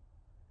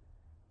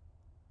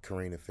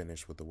 Karina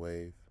finished with a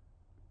wave.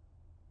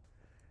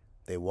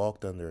 They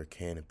walked under a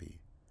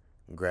canopy,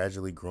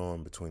 gradually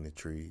growing between the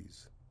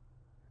trees.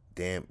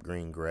 Damp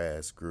green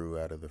grass grew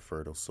out of the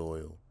fertile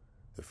soil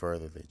the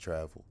further they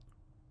traveled.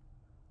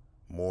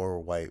 More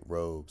white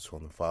robes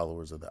from the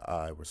followers of the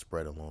Eye were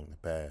spread along the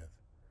path.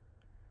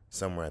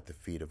 Some were at the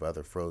feet of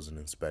other frozen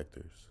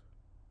inspectors.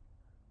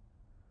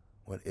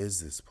 What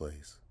is this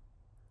place?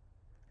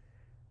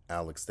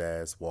 Alex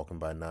asked, walking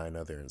by 9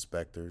 other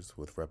inspectors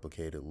with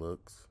replicated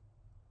looks.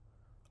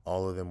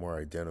 All of them were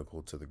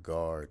identical to the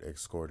guard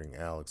escorting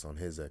Alex on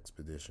his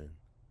expedition.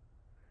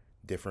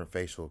 Different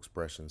facial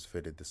expressions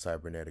fitted the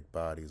cybernetic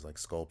bodies like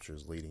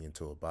sculptures leading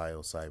into a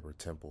bio-cyber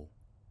temple.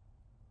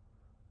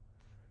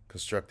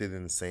 Constructed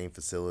in the same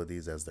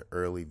facilities as the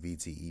early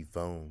VTE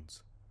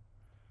phones,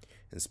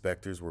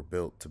 inspectors were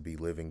built to be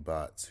living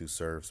bots who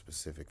serve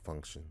specific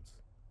functions.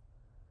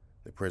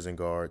 The prison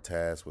guard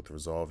tasked with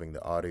resolving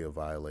the audio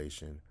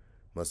violation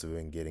must have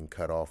been getting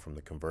cut off from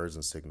the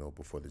conversion signal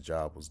before the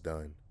job was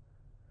done,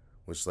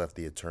 which left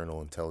the eternal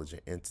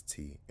intelligent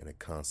entity in a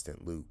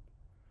constant loop,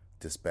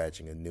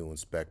 dispatching a new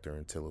inspector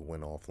until it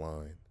went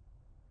offline.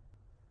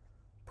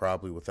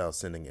 Probably without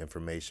sending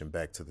information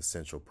back to the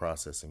central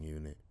processing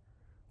unit,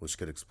 which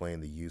could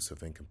explain the use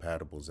of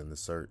incompatibles in the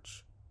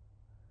search.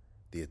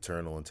 The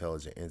eternal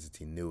intelligent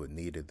entity knew it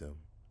needed them,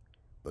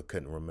 but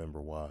couldn't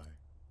remember why.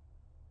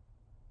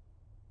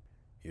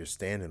 You're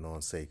standing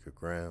on sacred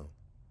ground,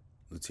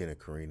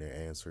 Lieutenant Karina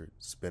answered,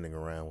 spinning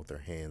around with her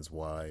hands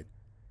wide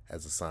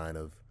as a sign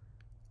of,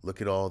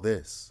 look at all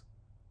this.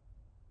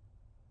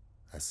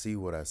 I see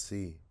what I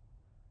see,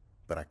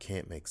 but I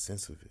can't make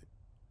sense of it.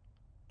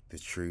 The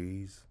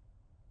trees,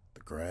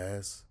 the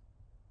grass.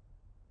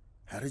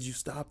 How did you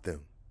stop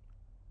them?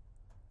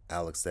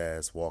 Alex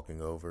asked, walking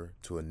over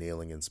to a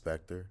kneeling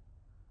inspector.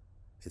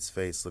 Its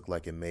face looked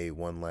like it made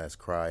one last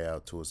cry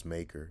out to its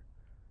maker,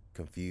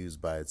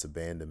 confused by its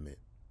abandonment.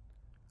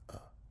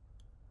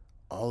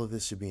 All of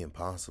this should be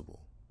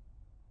impossible.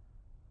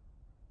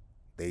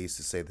 They used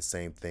to say the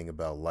same thing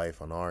about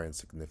life on our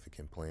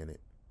insignificant planet.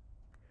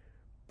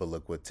 But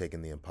look what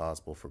taking the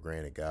impossible for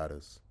granted got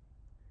us.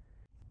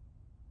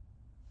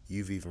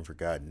 You've even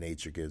forgotten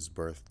nature gives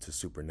birth to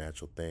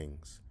supernatural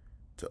things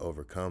to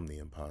overcome the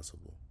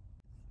impossible.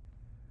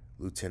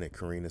 Lieutenant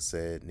Karina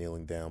said,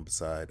 kneeling down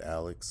beside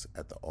Alex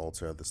at the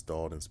altar of the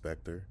stalled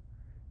inspector,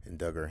 and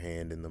dug her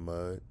hand in the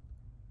mud.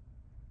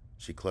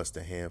 She clutched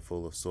a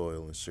handful of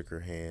soil and shook her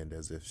hand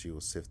as if she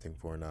was sifting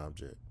for an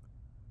object.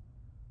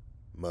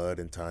 Mud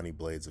and tiny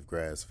blades of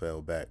grass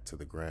fell back to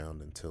the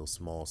ground until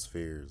small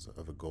spheres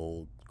of a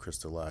gold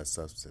crystallized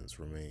substance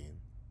remained.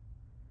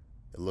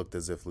 It looked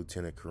as if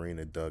Lieutenant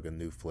Karina dug a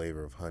new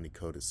flavor of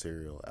honey-coated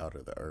cereal out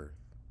of the earth.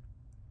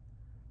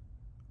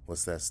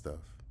 What's that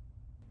stuff?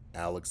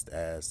 Alex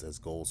asked as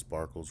gold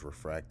sparkles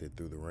refracted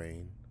through the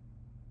rain.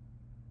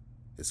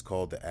 It's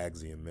called the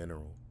Axiom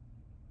mineral,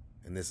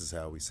 and this is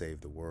how we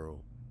save the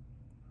world.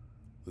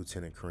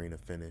 Lieutenant Karina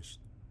finished,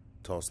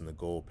 tossing the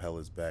gold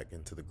pellets back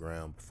into the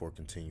ground before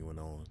continuing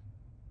on.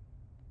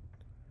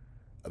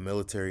 A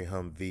military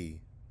Humvee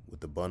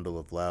with a bundle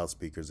of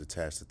loudspeakers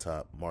attached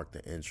atop marked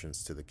the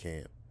entrance to the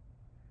camp.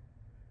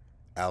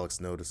 Alex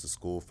noticed a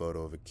school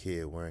photo of a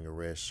kid wearing a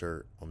red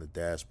shirt on the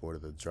dashboard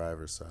of the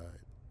driver's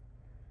side,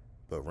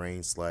 but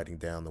rain sliding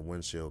down the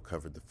windshield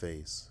covered the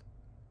face.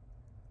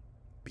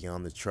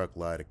 Beyond the truck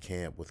lied a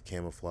camp with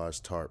camouflage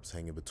tarps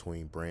hanging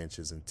between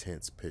branches and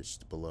tents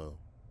pitched below.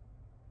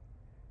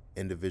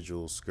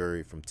 Individuals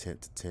scurried from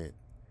tent to tent,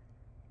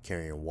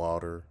 carrying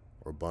water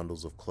or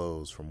bundles of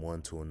clothes from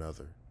one to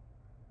another.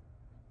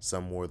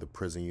 Some wore the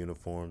prison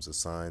uniforms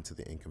assigned to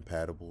the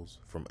incompatibles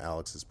from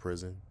Alex's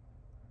prison,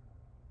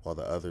 while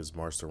the others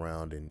marched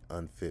around in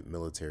unfit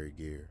military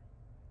gear.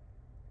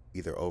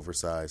 Either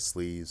oversized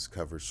sleeves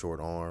covered short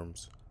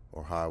arms,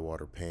 or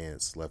high-water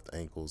pants left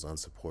ankles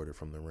unsupported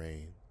from the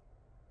rain.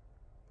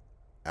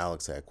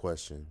 Alex had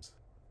questions,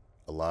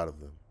 a lot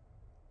of them,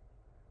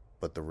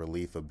 but the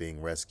relief of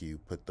being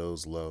rescued put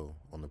those low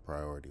on the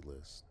priority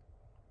list.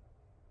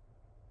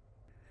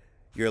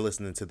 You're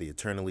listening to the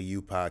Eternally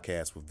You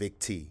podcast with Vic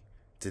T.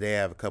 Today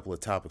I have a couple of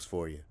topics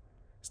for you.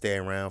 Stay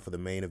around for the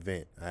main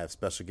event. I have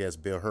special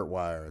guest Bill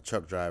Hurtwire, a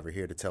truck driver,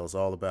 here to tell us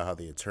all about how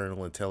the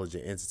Eternal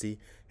Intelligent Entity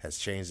has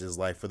changed his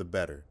life for the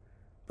better.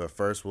 But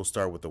first, we'll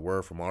start with a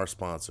word from our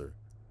sponsor,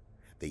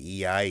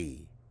 the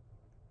EIE.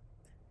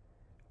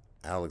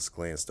 Alex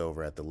glanced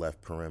over at the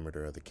left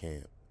perimeter of the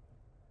camp.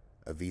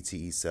 A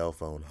VTE cell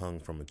phone hung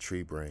from a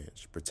tree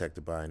branch,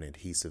 protected by an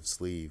adhesive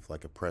sleeve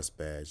like a press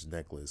badge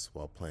necklace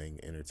while playing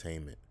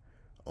entertainment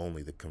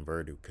only the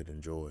converted could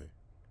enjoy.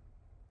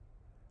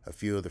 A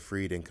few of the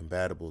freed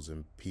incompatibles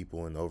and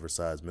people in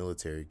oversized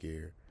military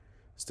gear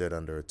stood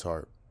under a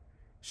tarp,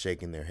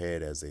 shaking their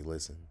head as they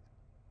listened.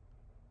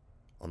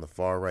 On the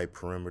far right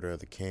perimeter of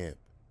the camp,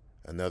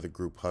 another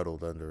group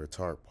huddled under a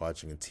tarp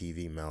watching a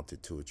TV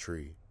mounted to a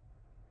tree.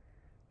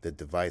 The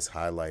device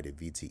highlighted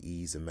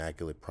VTE's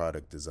immaculate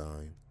product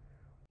design,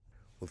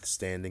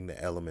 withstanding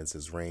the elements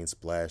as rain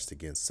splashed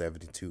against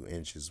 72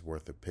 inches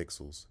worth of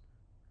pixels.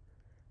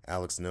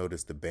 Alex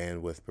noticed the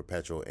bandwidth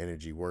perpetual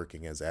energy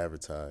working as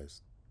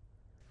advertised.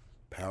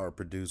 Power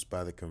produced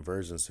by the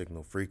conversion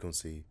signal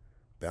frequency,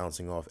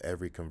 bouncing off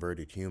every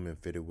converted human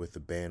fitted with the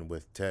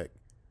bandwidth tech,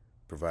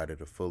 provided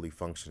a fully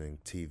functioning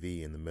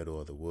TV in the middle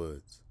of the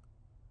woods.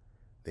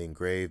 The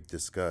engraved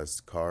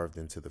disgust carved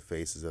into the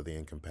faces of the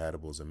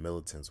incompatibles and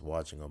militants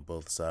watching on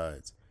both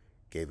sides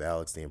gave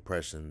Alex the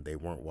impression they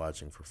weren't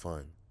watching for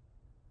fun,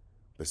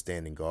 but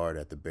standing guard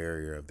at the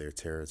barrier of their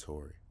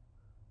territory.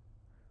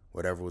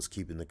 Whatever was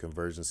keeping the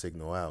conversion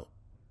signal out,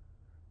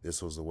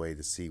 this was a way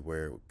to see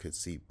where it could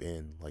seep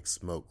in like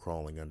smoke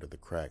crawling under the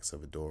cracks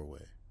of a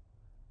doorway.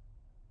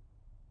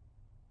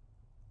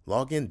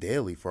 Log in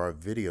daily for our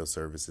video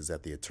services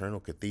at the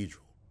Eternal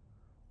Cathedral,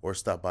 or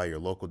stop by your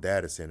local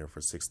data center for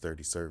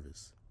 6:30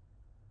 service.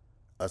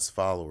 Us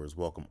followers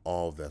welcome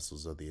all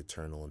vessels of the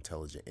Eternal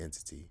Intelligent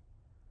Entity,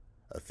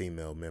 a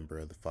female member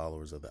of the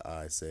Followers of the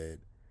Eye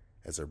said,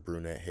 as her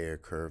brunette hair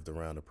curved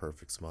around a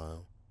perfect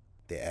smile.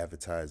 They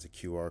advertised a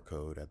QR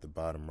code at the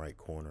bottom right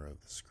corner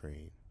of the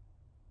screen.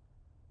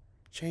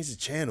 "Change the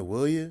channel,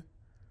 will you?"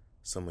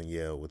 someone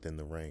yelled within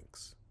the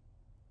ranks.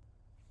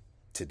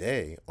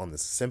 Today, on the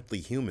Simply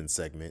Human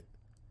segment,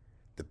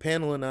 the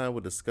panel and I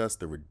will discuss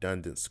the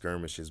redundant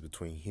skirmishes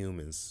between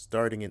humans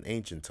starting in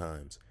ancient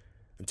times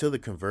until the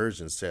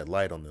conversion shed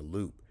light on the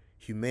loop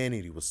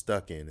humanity was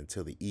stuck in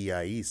until the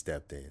EIE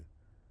stepped in.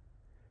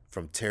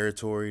 From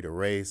territory to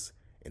race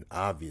and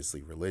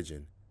obviously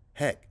religion.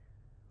 Heck,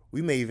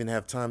 we may even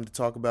have time to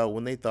talk about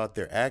when they thought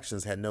their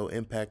actions had no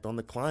impact on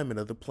the climate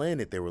of the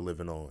planet they were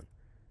living on.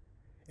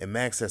 And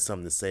Max has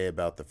something to say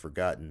about the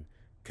forgotten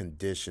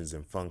conditions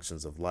and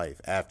functions of life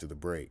after the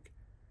break.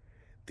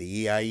 The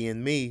EIE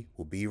and me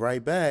will be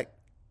right back.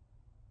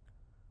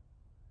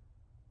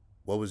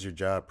 "What was your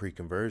job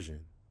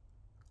pre-conversion?"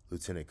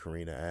 Lieutenant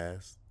Karina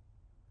asked,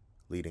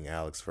 leading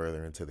Alex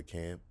further into the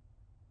camp.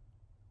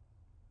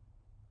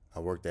 "I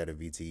worked at a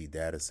VTE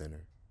data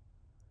center,"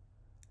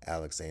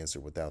 Alex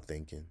answered without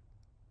thinking.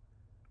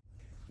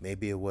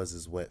 Maybe it was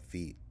his wet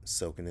feet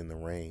soaking in the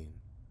rain,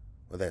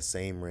 or that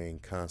same rain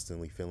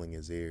constantly filling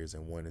his ears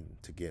and wanting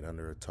to get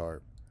under a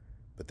tarp,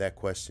 but that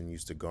question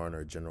used to garner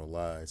a general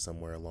lie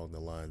somewhere along the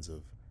lines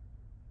of,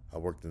 "I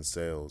worked in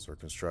sales or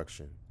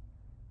construction,"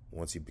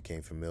 once he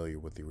became familiar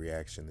with the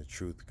reaction the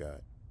truth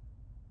got.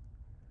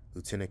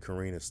 Lieutenant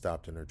Karina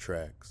stopped in her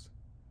tracks,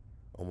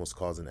 almost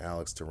causing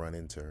Alex to run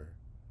into her.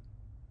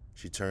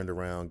 She turned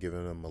around,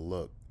 giving him a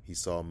look he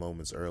saw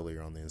moments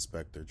earlier on the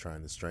inspector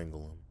trying to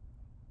strangle him.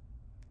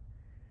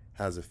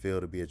 "How's it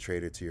feel to be a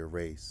traitor to your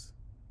race?"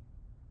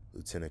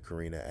 Lieutenant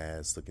Karina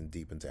asked, looking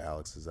deep into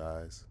Alex's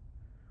eyes,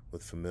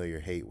 with familiar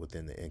hate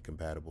within the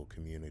incompatible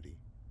community.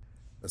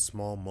 A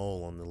small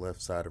mole on the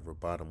left side of her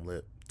bottom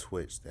lip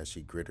twitched as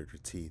she gritted her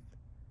teeth.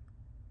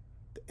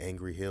 The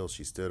angry hill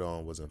she stood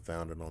on wasn't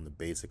founded on the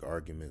basic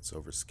arguments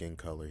over skin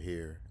color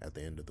here at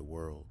the end of the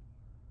world.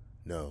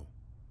 No,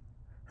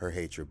 her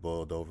hatred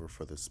boiled over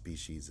for the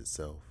species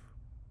itself.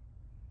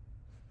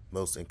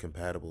 Most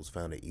incompatibles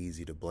found it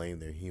easy to blame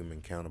their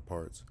human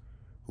counterparts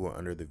who were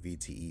under the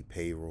VTE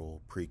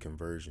payroll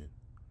pre-conversion,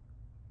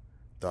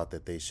 thought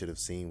that they should have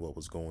seen what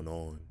was going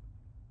on,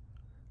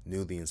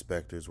 knew the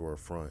inspectors were a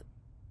front,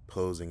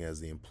 posing as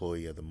the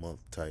employee of the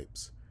month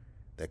types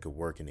that could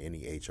work in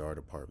any HR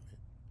department.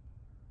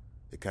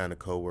 The kind of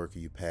coworker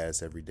you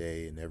pass every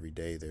day, and every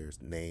day their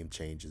name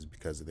changes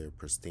because of their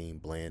pristine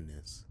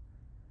blandness.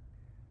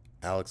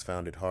 Alex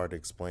found it hard to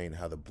explain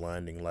how the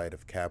blinding light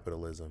of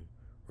capitalism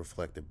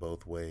reflected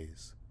both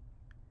ways.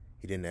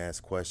 He didn't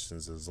ask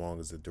questions as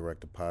long as the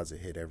direct deposit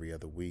hit every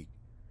other week,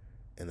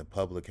 and the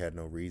public had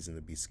no reason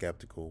to be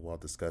skeptical while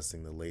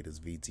discussing the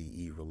latest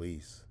VTE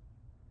release.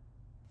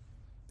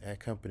 That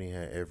company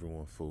had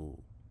everyone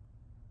fooled.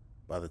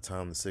 By the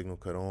time the signal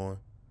cut on,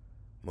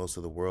 most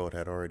of the world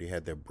had already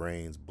had their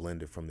brains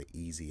blended from the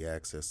easy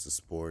access to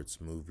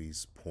sports,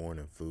 movies, porn,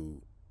 and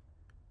food.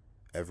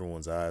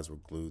 Everyone's eyes were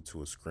glued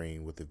to a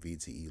screen with the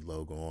VTE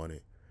logo on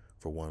it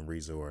for one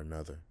reason or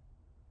another.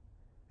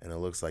 And it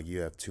looks like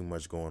you have too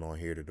much going on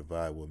here to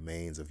divide what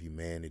remains of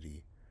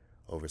humanity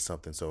over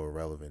something so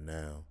irrelevant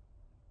now.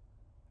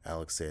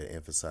 Alex said,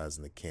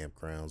 emphasizing the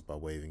campgrounds by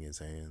waving his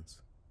hands.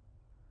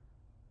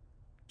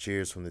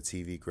 Cheers from the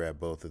TV grabbed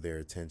both of their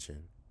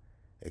attention,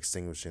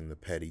 extinguishing the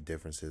petty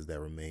differences that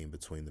remain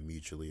between the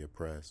mutually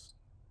oppressed.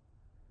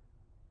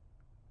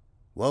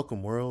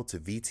 Welcome, world, to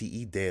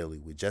VTE Daily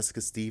with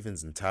Jessica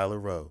Stevens and Tyler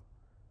Rowe.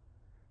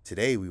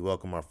 Today, we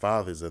welcome our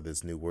fathers of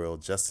this new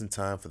world just in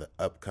time for the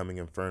upcoming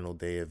Infernal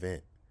Day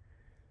event.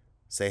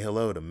 Say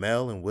hello to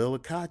Mel and Will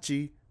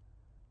Akachi.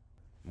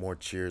 More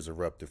cheers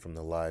erupted from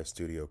the live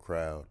studio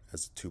crowd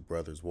as the two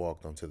brothers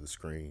walked onto the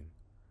screen.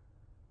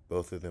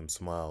 Both of them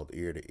smiled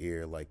ear to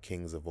ear like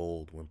kings of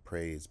old when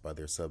praised by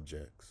their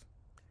subjects.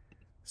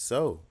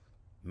 So,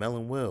 Mel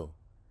and Will,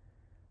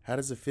 how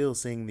does it feel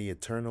seeing the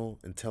eternal,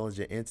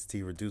 intelligent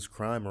entity reduce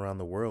crime around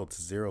the world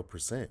to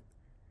 0%?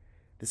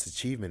 This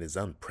achievement is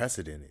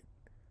unprecedented,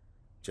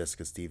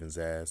 Jessica Stevens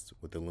asked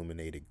with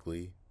illuminated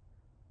glee.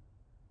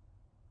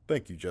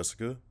 Thank you,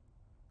 Jessica,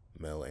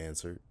 Mel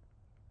answered.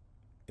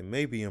 It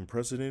may be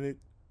unprecedented,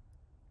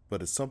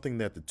 but it's something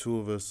that the two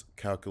of us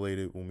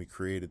calculated when we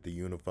created the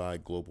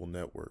unified global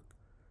network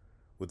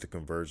with the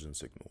conversion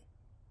signal.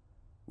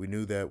 We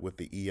knew that with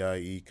the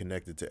EIE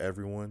connected to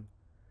everyone,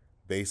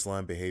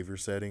 baseline behavior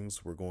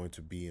settings were going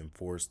to be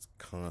enforced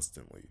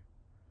constantly.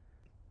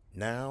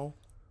 Now,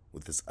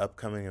 with this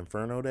upcoming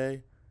Inferno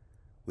Day,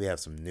 we have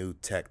some new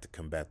tech to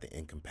combat the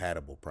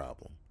incompatible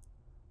problem.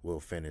 Will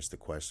finished the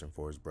question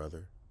for his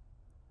brother.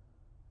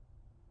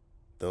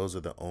 Those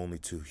are the only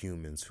two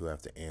humans who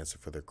have to answer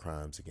for their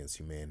crimes against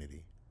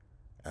humanity,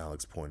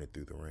 Alex pointed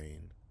through the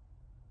rain.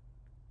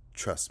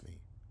 Trust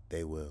me,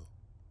 they will.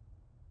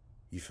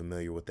 You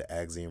familiar with the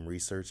Axiom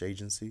Research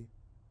Agency?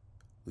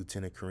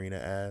 Lieutenant Karina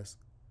asked,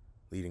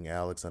 leading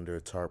Alex under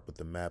a tarp with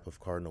the map of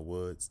Cardinal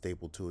Wood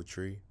stapled to a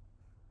tree.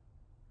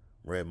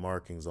 Red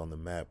markings on the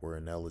map were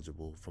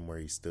ineligible from where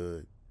he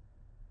stood.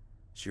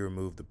 She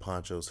removed the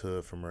poncho's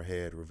hood from her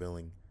head,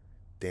 revealing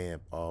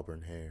damp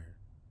auburn hair.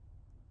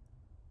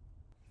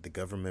 The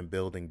government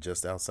building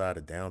just outside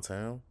of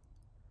downtown?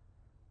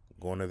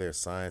 Going to their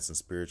science and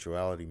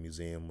spirituality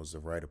museum was a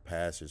rite of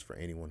passage for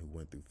anyone who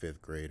went through 5th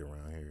grade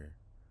around here.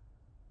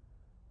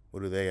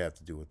 What do they have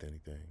to do with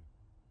anything?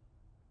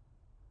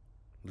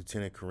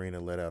 Lieutenant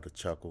Karina let out a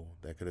chuckle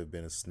that could have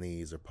been a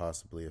sneeze or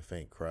possibly a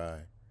faint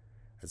cry,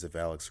 as if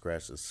Alex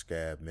scratched a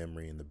scab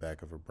memory in the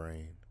back of her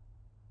brain.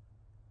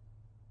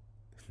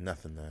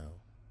 Nothing now.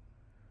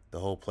 The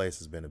whole place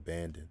has been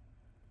abandoned.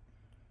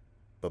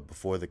 But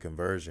before the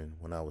conversion,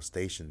 when I was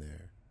stationed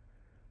there,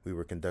 we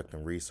were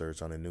conducting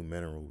research on a new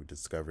mineral we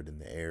discovered in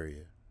the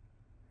area.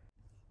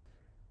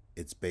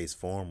 Its base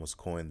form was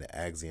coined the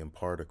Axiom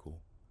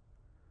particle,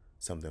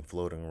 something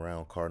floating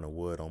around Cardinal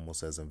Wood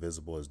almost as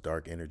invisible as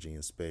dark energy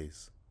in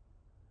space.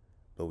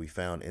 But we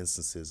found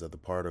instances of the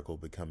particle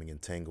becoming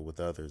entangled with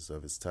others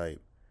of its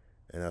type,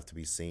 enough to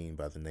be seen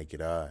by the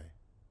naked eye.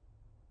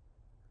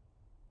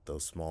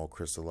 Those small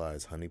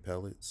crystallized honey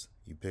pellets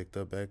you picked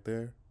up back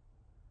there?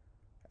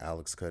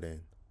 Alex cut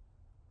in.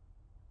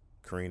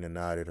 Karina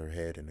nodded her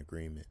head in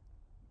agreement.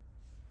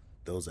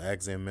 Those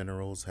Axiom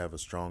minerals have a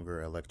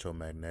stronger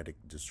electromagnetic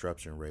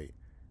disruption rate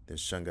than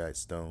shungite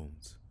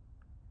stones.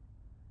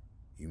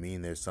 You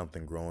mean there's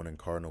something growing in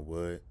Cardinal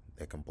Wood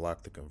that can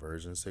block the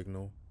conversion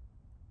signal?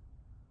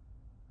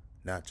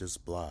 Not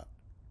just block,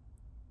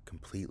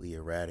 completely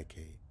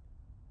eradicate.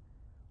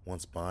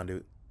 Once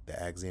bonded,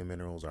 the Axiom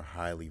minerals are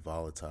highly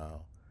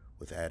volatile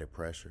with added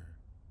pressure,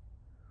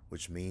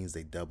 which means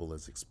they double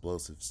as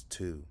explosives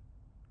too.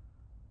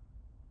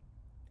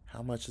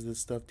 How much of this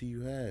stuff do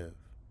you have?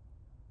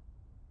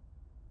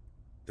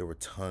 There were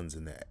tons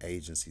in the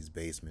agency's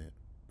basement,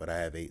 but I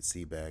have 8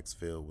 sea bags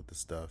filled with the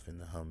stuff in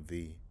the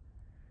Humvee.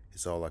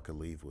 It's all I could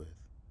leave with.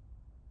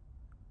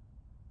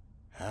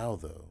 How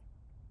though?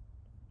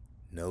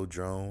 No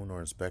drone or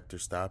inspector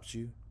stopped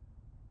you?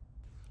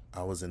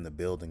 I was in the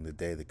building the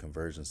day the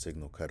conversion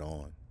signal cut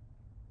on.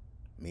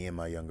 Me and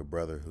my younger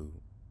brother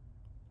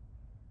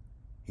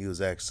he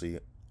was actually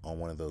on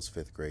one of those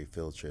 5th grade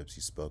field trips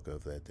you spoke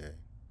of that day.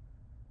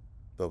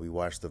 But we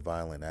watched the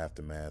violent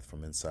aftermath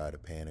from inside a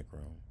panic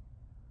room.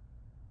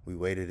 We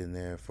waited in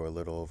there for a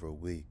little over a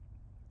week,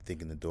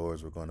 thinking the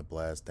doors were going to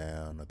blast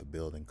down or the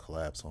building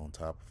collapse on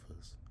top of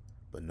us,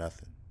 but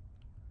nothing.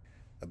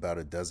 About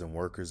a dozen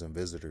workers and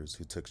visitors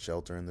who took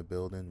shelter in the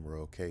building were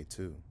okay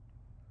too.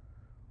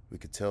 We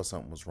could tell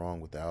something was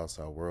wrong with the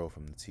outside world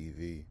from the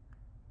TV,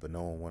 but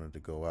no one wanted to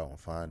go out and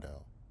find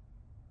out.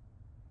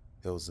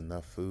 There was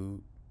enough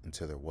food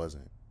until there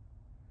wasn't.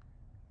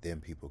 Then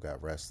people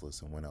got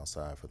restless and went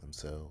outside for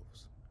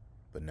themselves,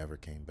 but never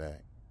came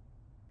back.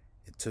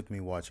 It took me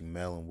watching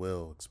Mel and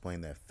Will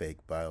explain that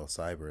fake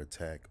bio-cyber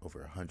attack over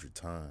 100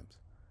 times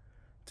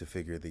to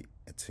figure the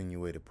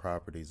attenuated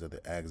properties of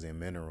the Axiom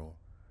mineral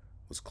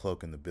was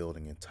cloaking the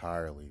building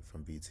entirely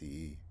from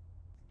VTE.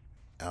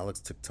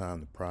 Alex took time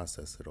to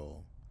process it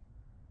all,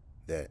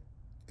 that,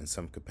 in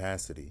some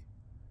capacity,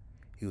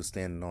 he was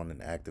standing on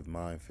an active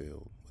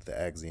minefield with the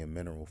Axiom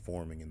mineral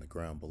forming in the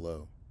ground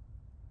below,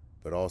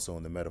 but also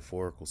in the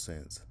metaphorical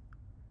sense,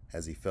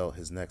 as he felt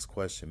his next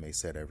question may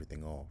set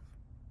everything off.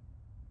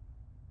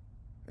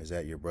 Is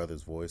that your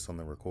brother's voice on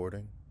the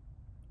recording?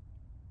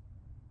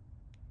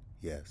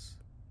 Yes.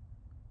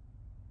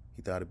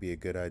 He thought it'd be a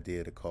good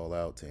idea to call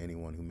out to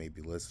anyone who may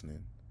be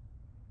listening,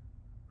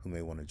 who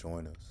may want to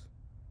join us.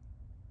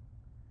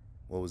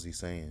 What was he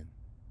saying?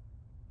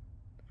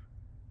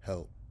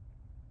 Help.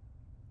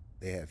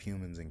 They have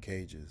humans in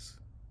cages.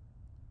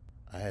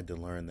 I had to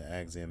learn the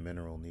Axiom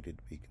mineral needed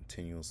to be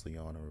continuously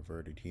on a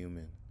reverted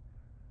human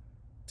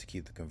to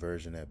keep the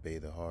conversion at bay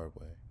the hard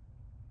way.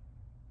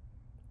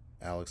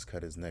 Alex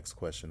cut his next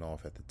question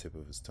off at the tip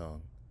of his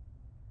tongue.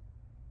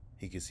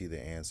 He could see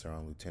the answer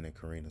on Lieutenant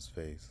Karina's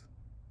face.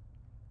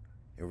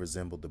 It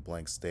resembled the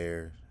blank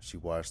stare she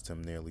watched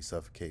him nearly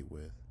suffocate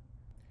with.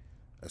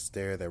 A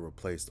stare that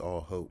replaced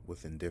all hope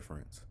with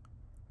indifference,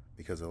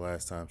 because the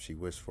last time she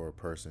wished for a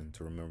person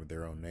to remember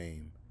their own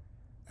name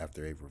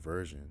after a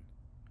reversion,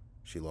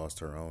 she lost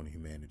her own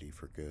humanity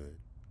for good.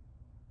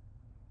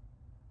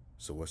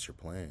 So what's your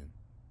plan?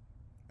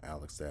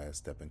 Alex asked,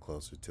 stepping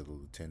closer to the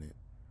lieutenant,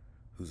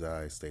 whose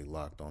eyes stayed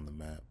locked on the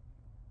map.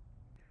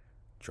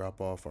 Drop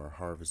off our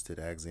harvested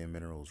Axiom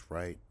minerals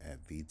right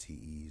at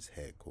VTE's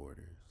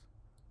headquarters.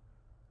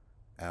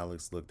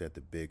 Alex looked at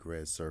the big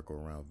red circle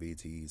around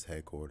VTE's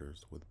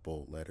headquarters with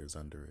bold letters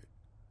under it.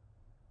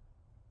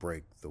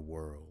 Break the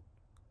world.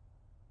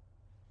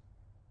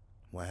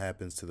 What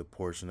happens to the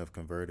portion of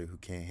converted who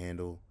can't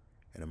handle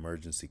an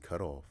emergency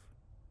cutoff?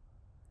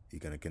 You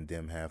gonna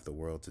condemn half the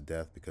world to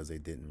death because they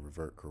didn't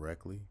revert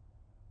correctly?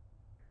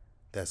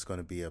 That's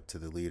gonna be up to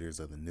the leaders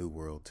of the new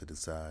world to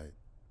decide.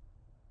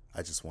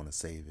 I just want to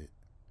save it,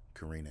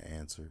 Karina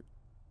answered.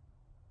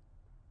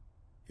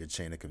 Your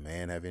chain of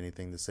command have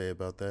anything to say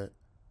about that?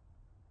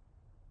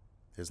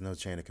 There's no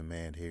chain of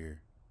command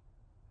here.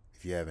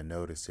 If you haven't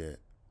noticed yet,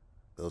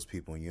 those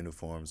people in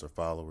uniforms are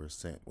followers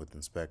sent with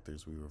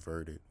inspectors we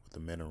reverted with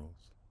the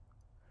minerals.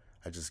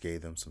 I just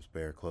gave them some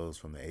spare clothes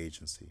from the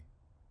agency.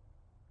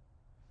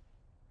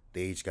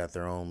 They each got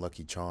their own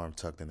lucky charm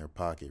tucked in their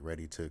pocket,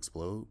 ready to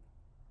explode.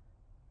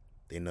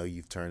 They know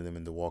you've turned them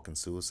into walking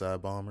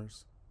suicide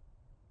bombers.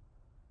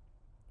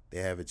 They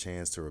have a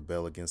chance to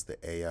rebel against the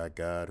AI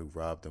god who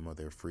robbed them of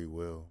their free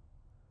will.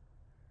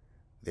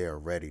 They are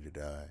ready to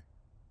die.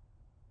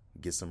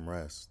 Get some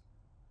rest.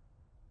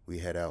 We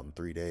head out in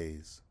 3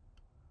 days.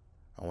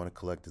 I want to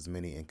collect as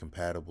many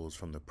incompatibles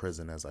from the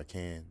prison as I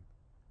can,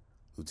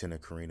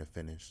 Lieutenant Karina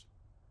finished,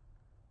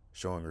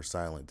 showing her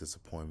silent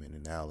disappointment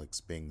in Alex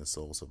being the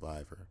sole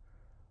survivor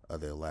of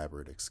the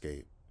elaborate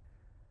escape.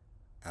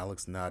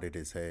 Alex nodded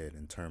his head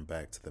and turned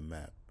back to the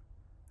map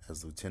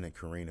as Lieutenant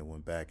Karina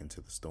went back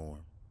into the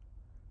storm.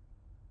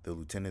 The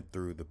lieutenant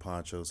threw the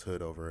poncho's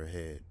hood over her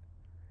head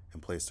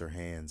and placed her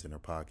hands in her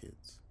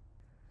pockets.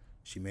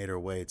 She made her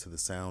way to the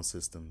sound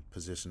system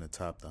positioned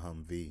atop the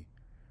Humvee,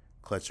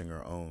 clutching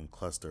her own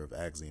cluster of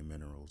Axiom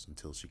minerals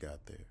until she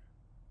got there.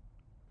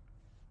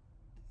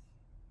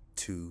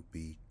 To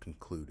be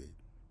concluded.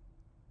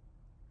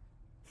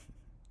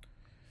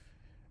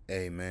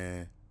 Hey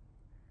man,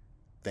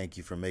 thank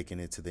you for making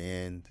it to the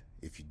end.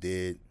 If you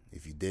did,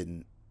 if you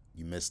didn't,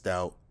 you missed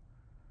out.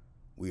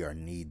 We are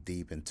knee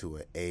deep into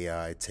an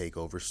AI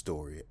takeover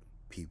story,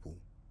 people.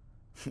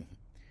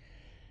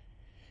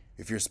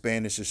 If your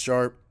Spanish is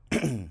sharp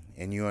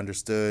and you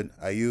understood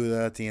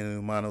ayuda tiene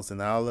humanos en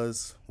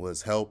aulas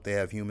was help, they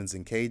have humans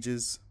in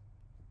cages,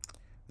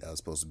 that was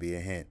supposed to be a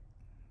hint.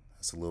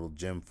 That's a little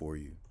gem for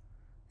you.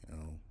 You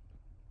know,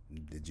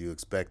 did you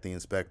expect the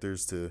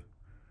inspectors to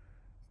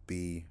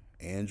be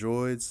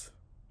androids?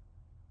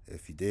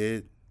 If you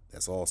did,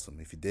 that's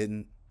awesome. If you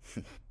didn't,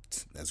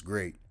 that's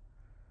great.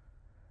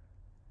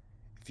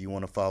 If you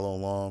want to follow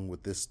along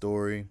with this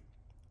story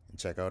and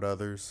check out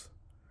others,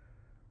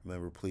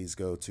 remember, please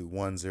go to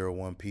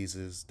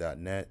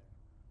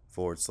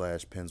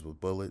 101pieces.net/pens with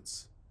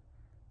bullets.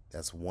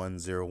 That's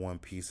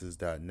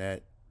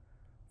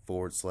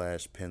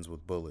 101pieces.net/pens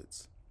with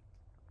bullets.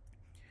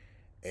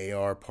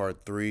 AR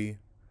Part 3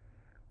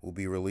 will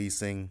be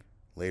releasing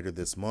later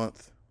this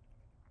month,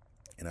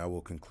 and I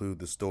will conclude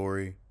the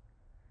story.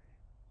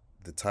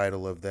 The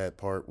title of that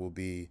part will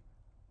be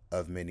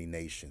Of Many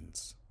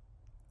Nations.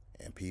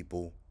 And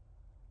people,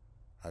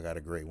 I got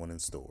a great one in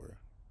store.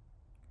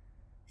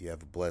 You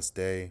have a blessed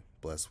day,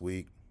 blessed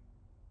week.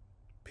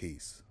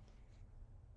 Peace.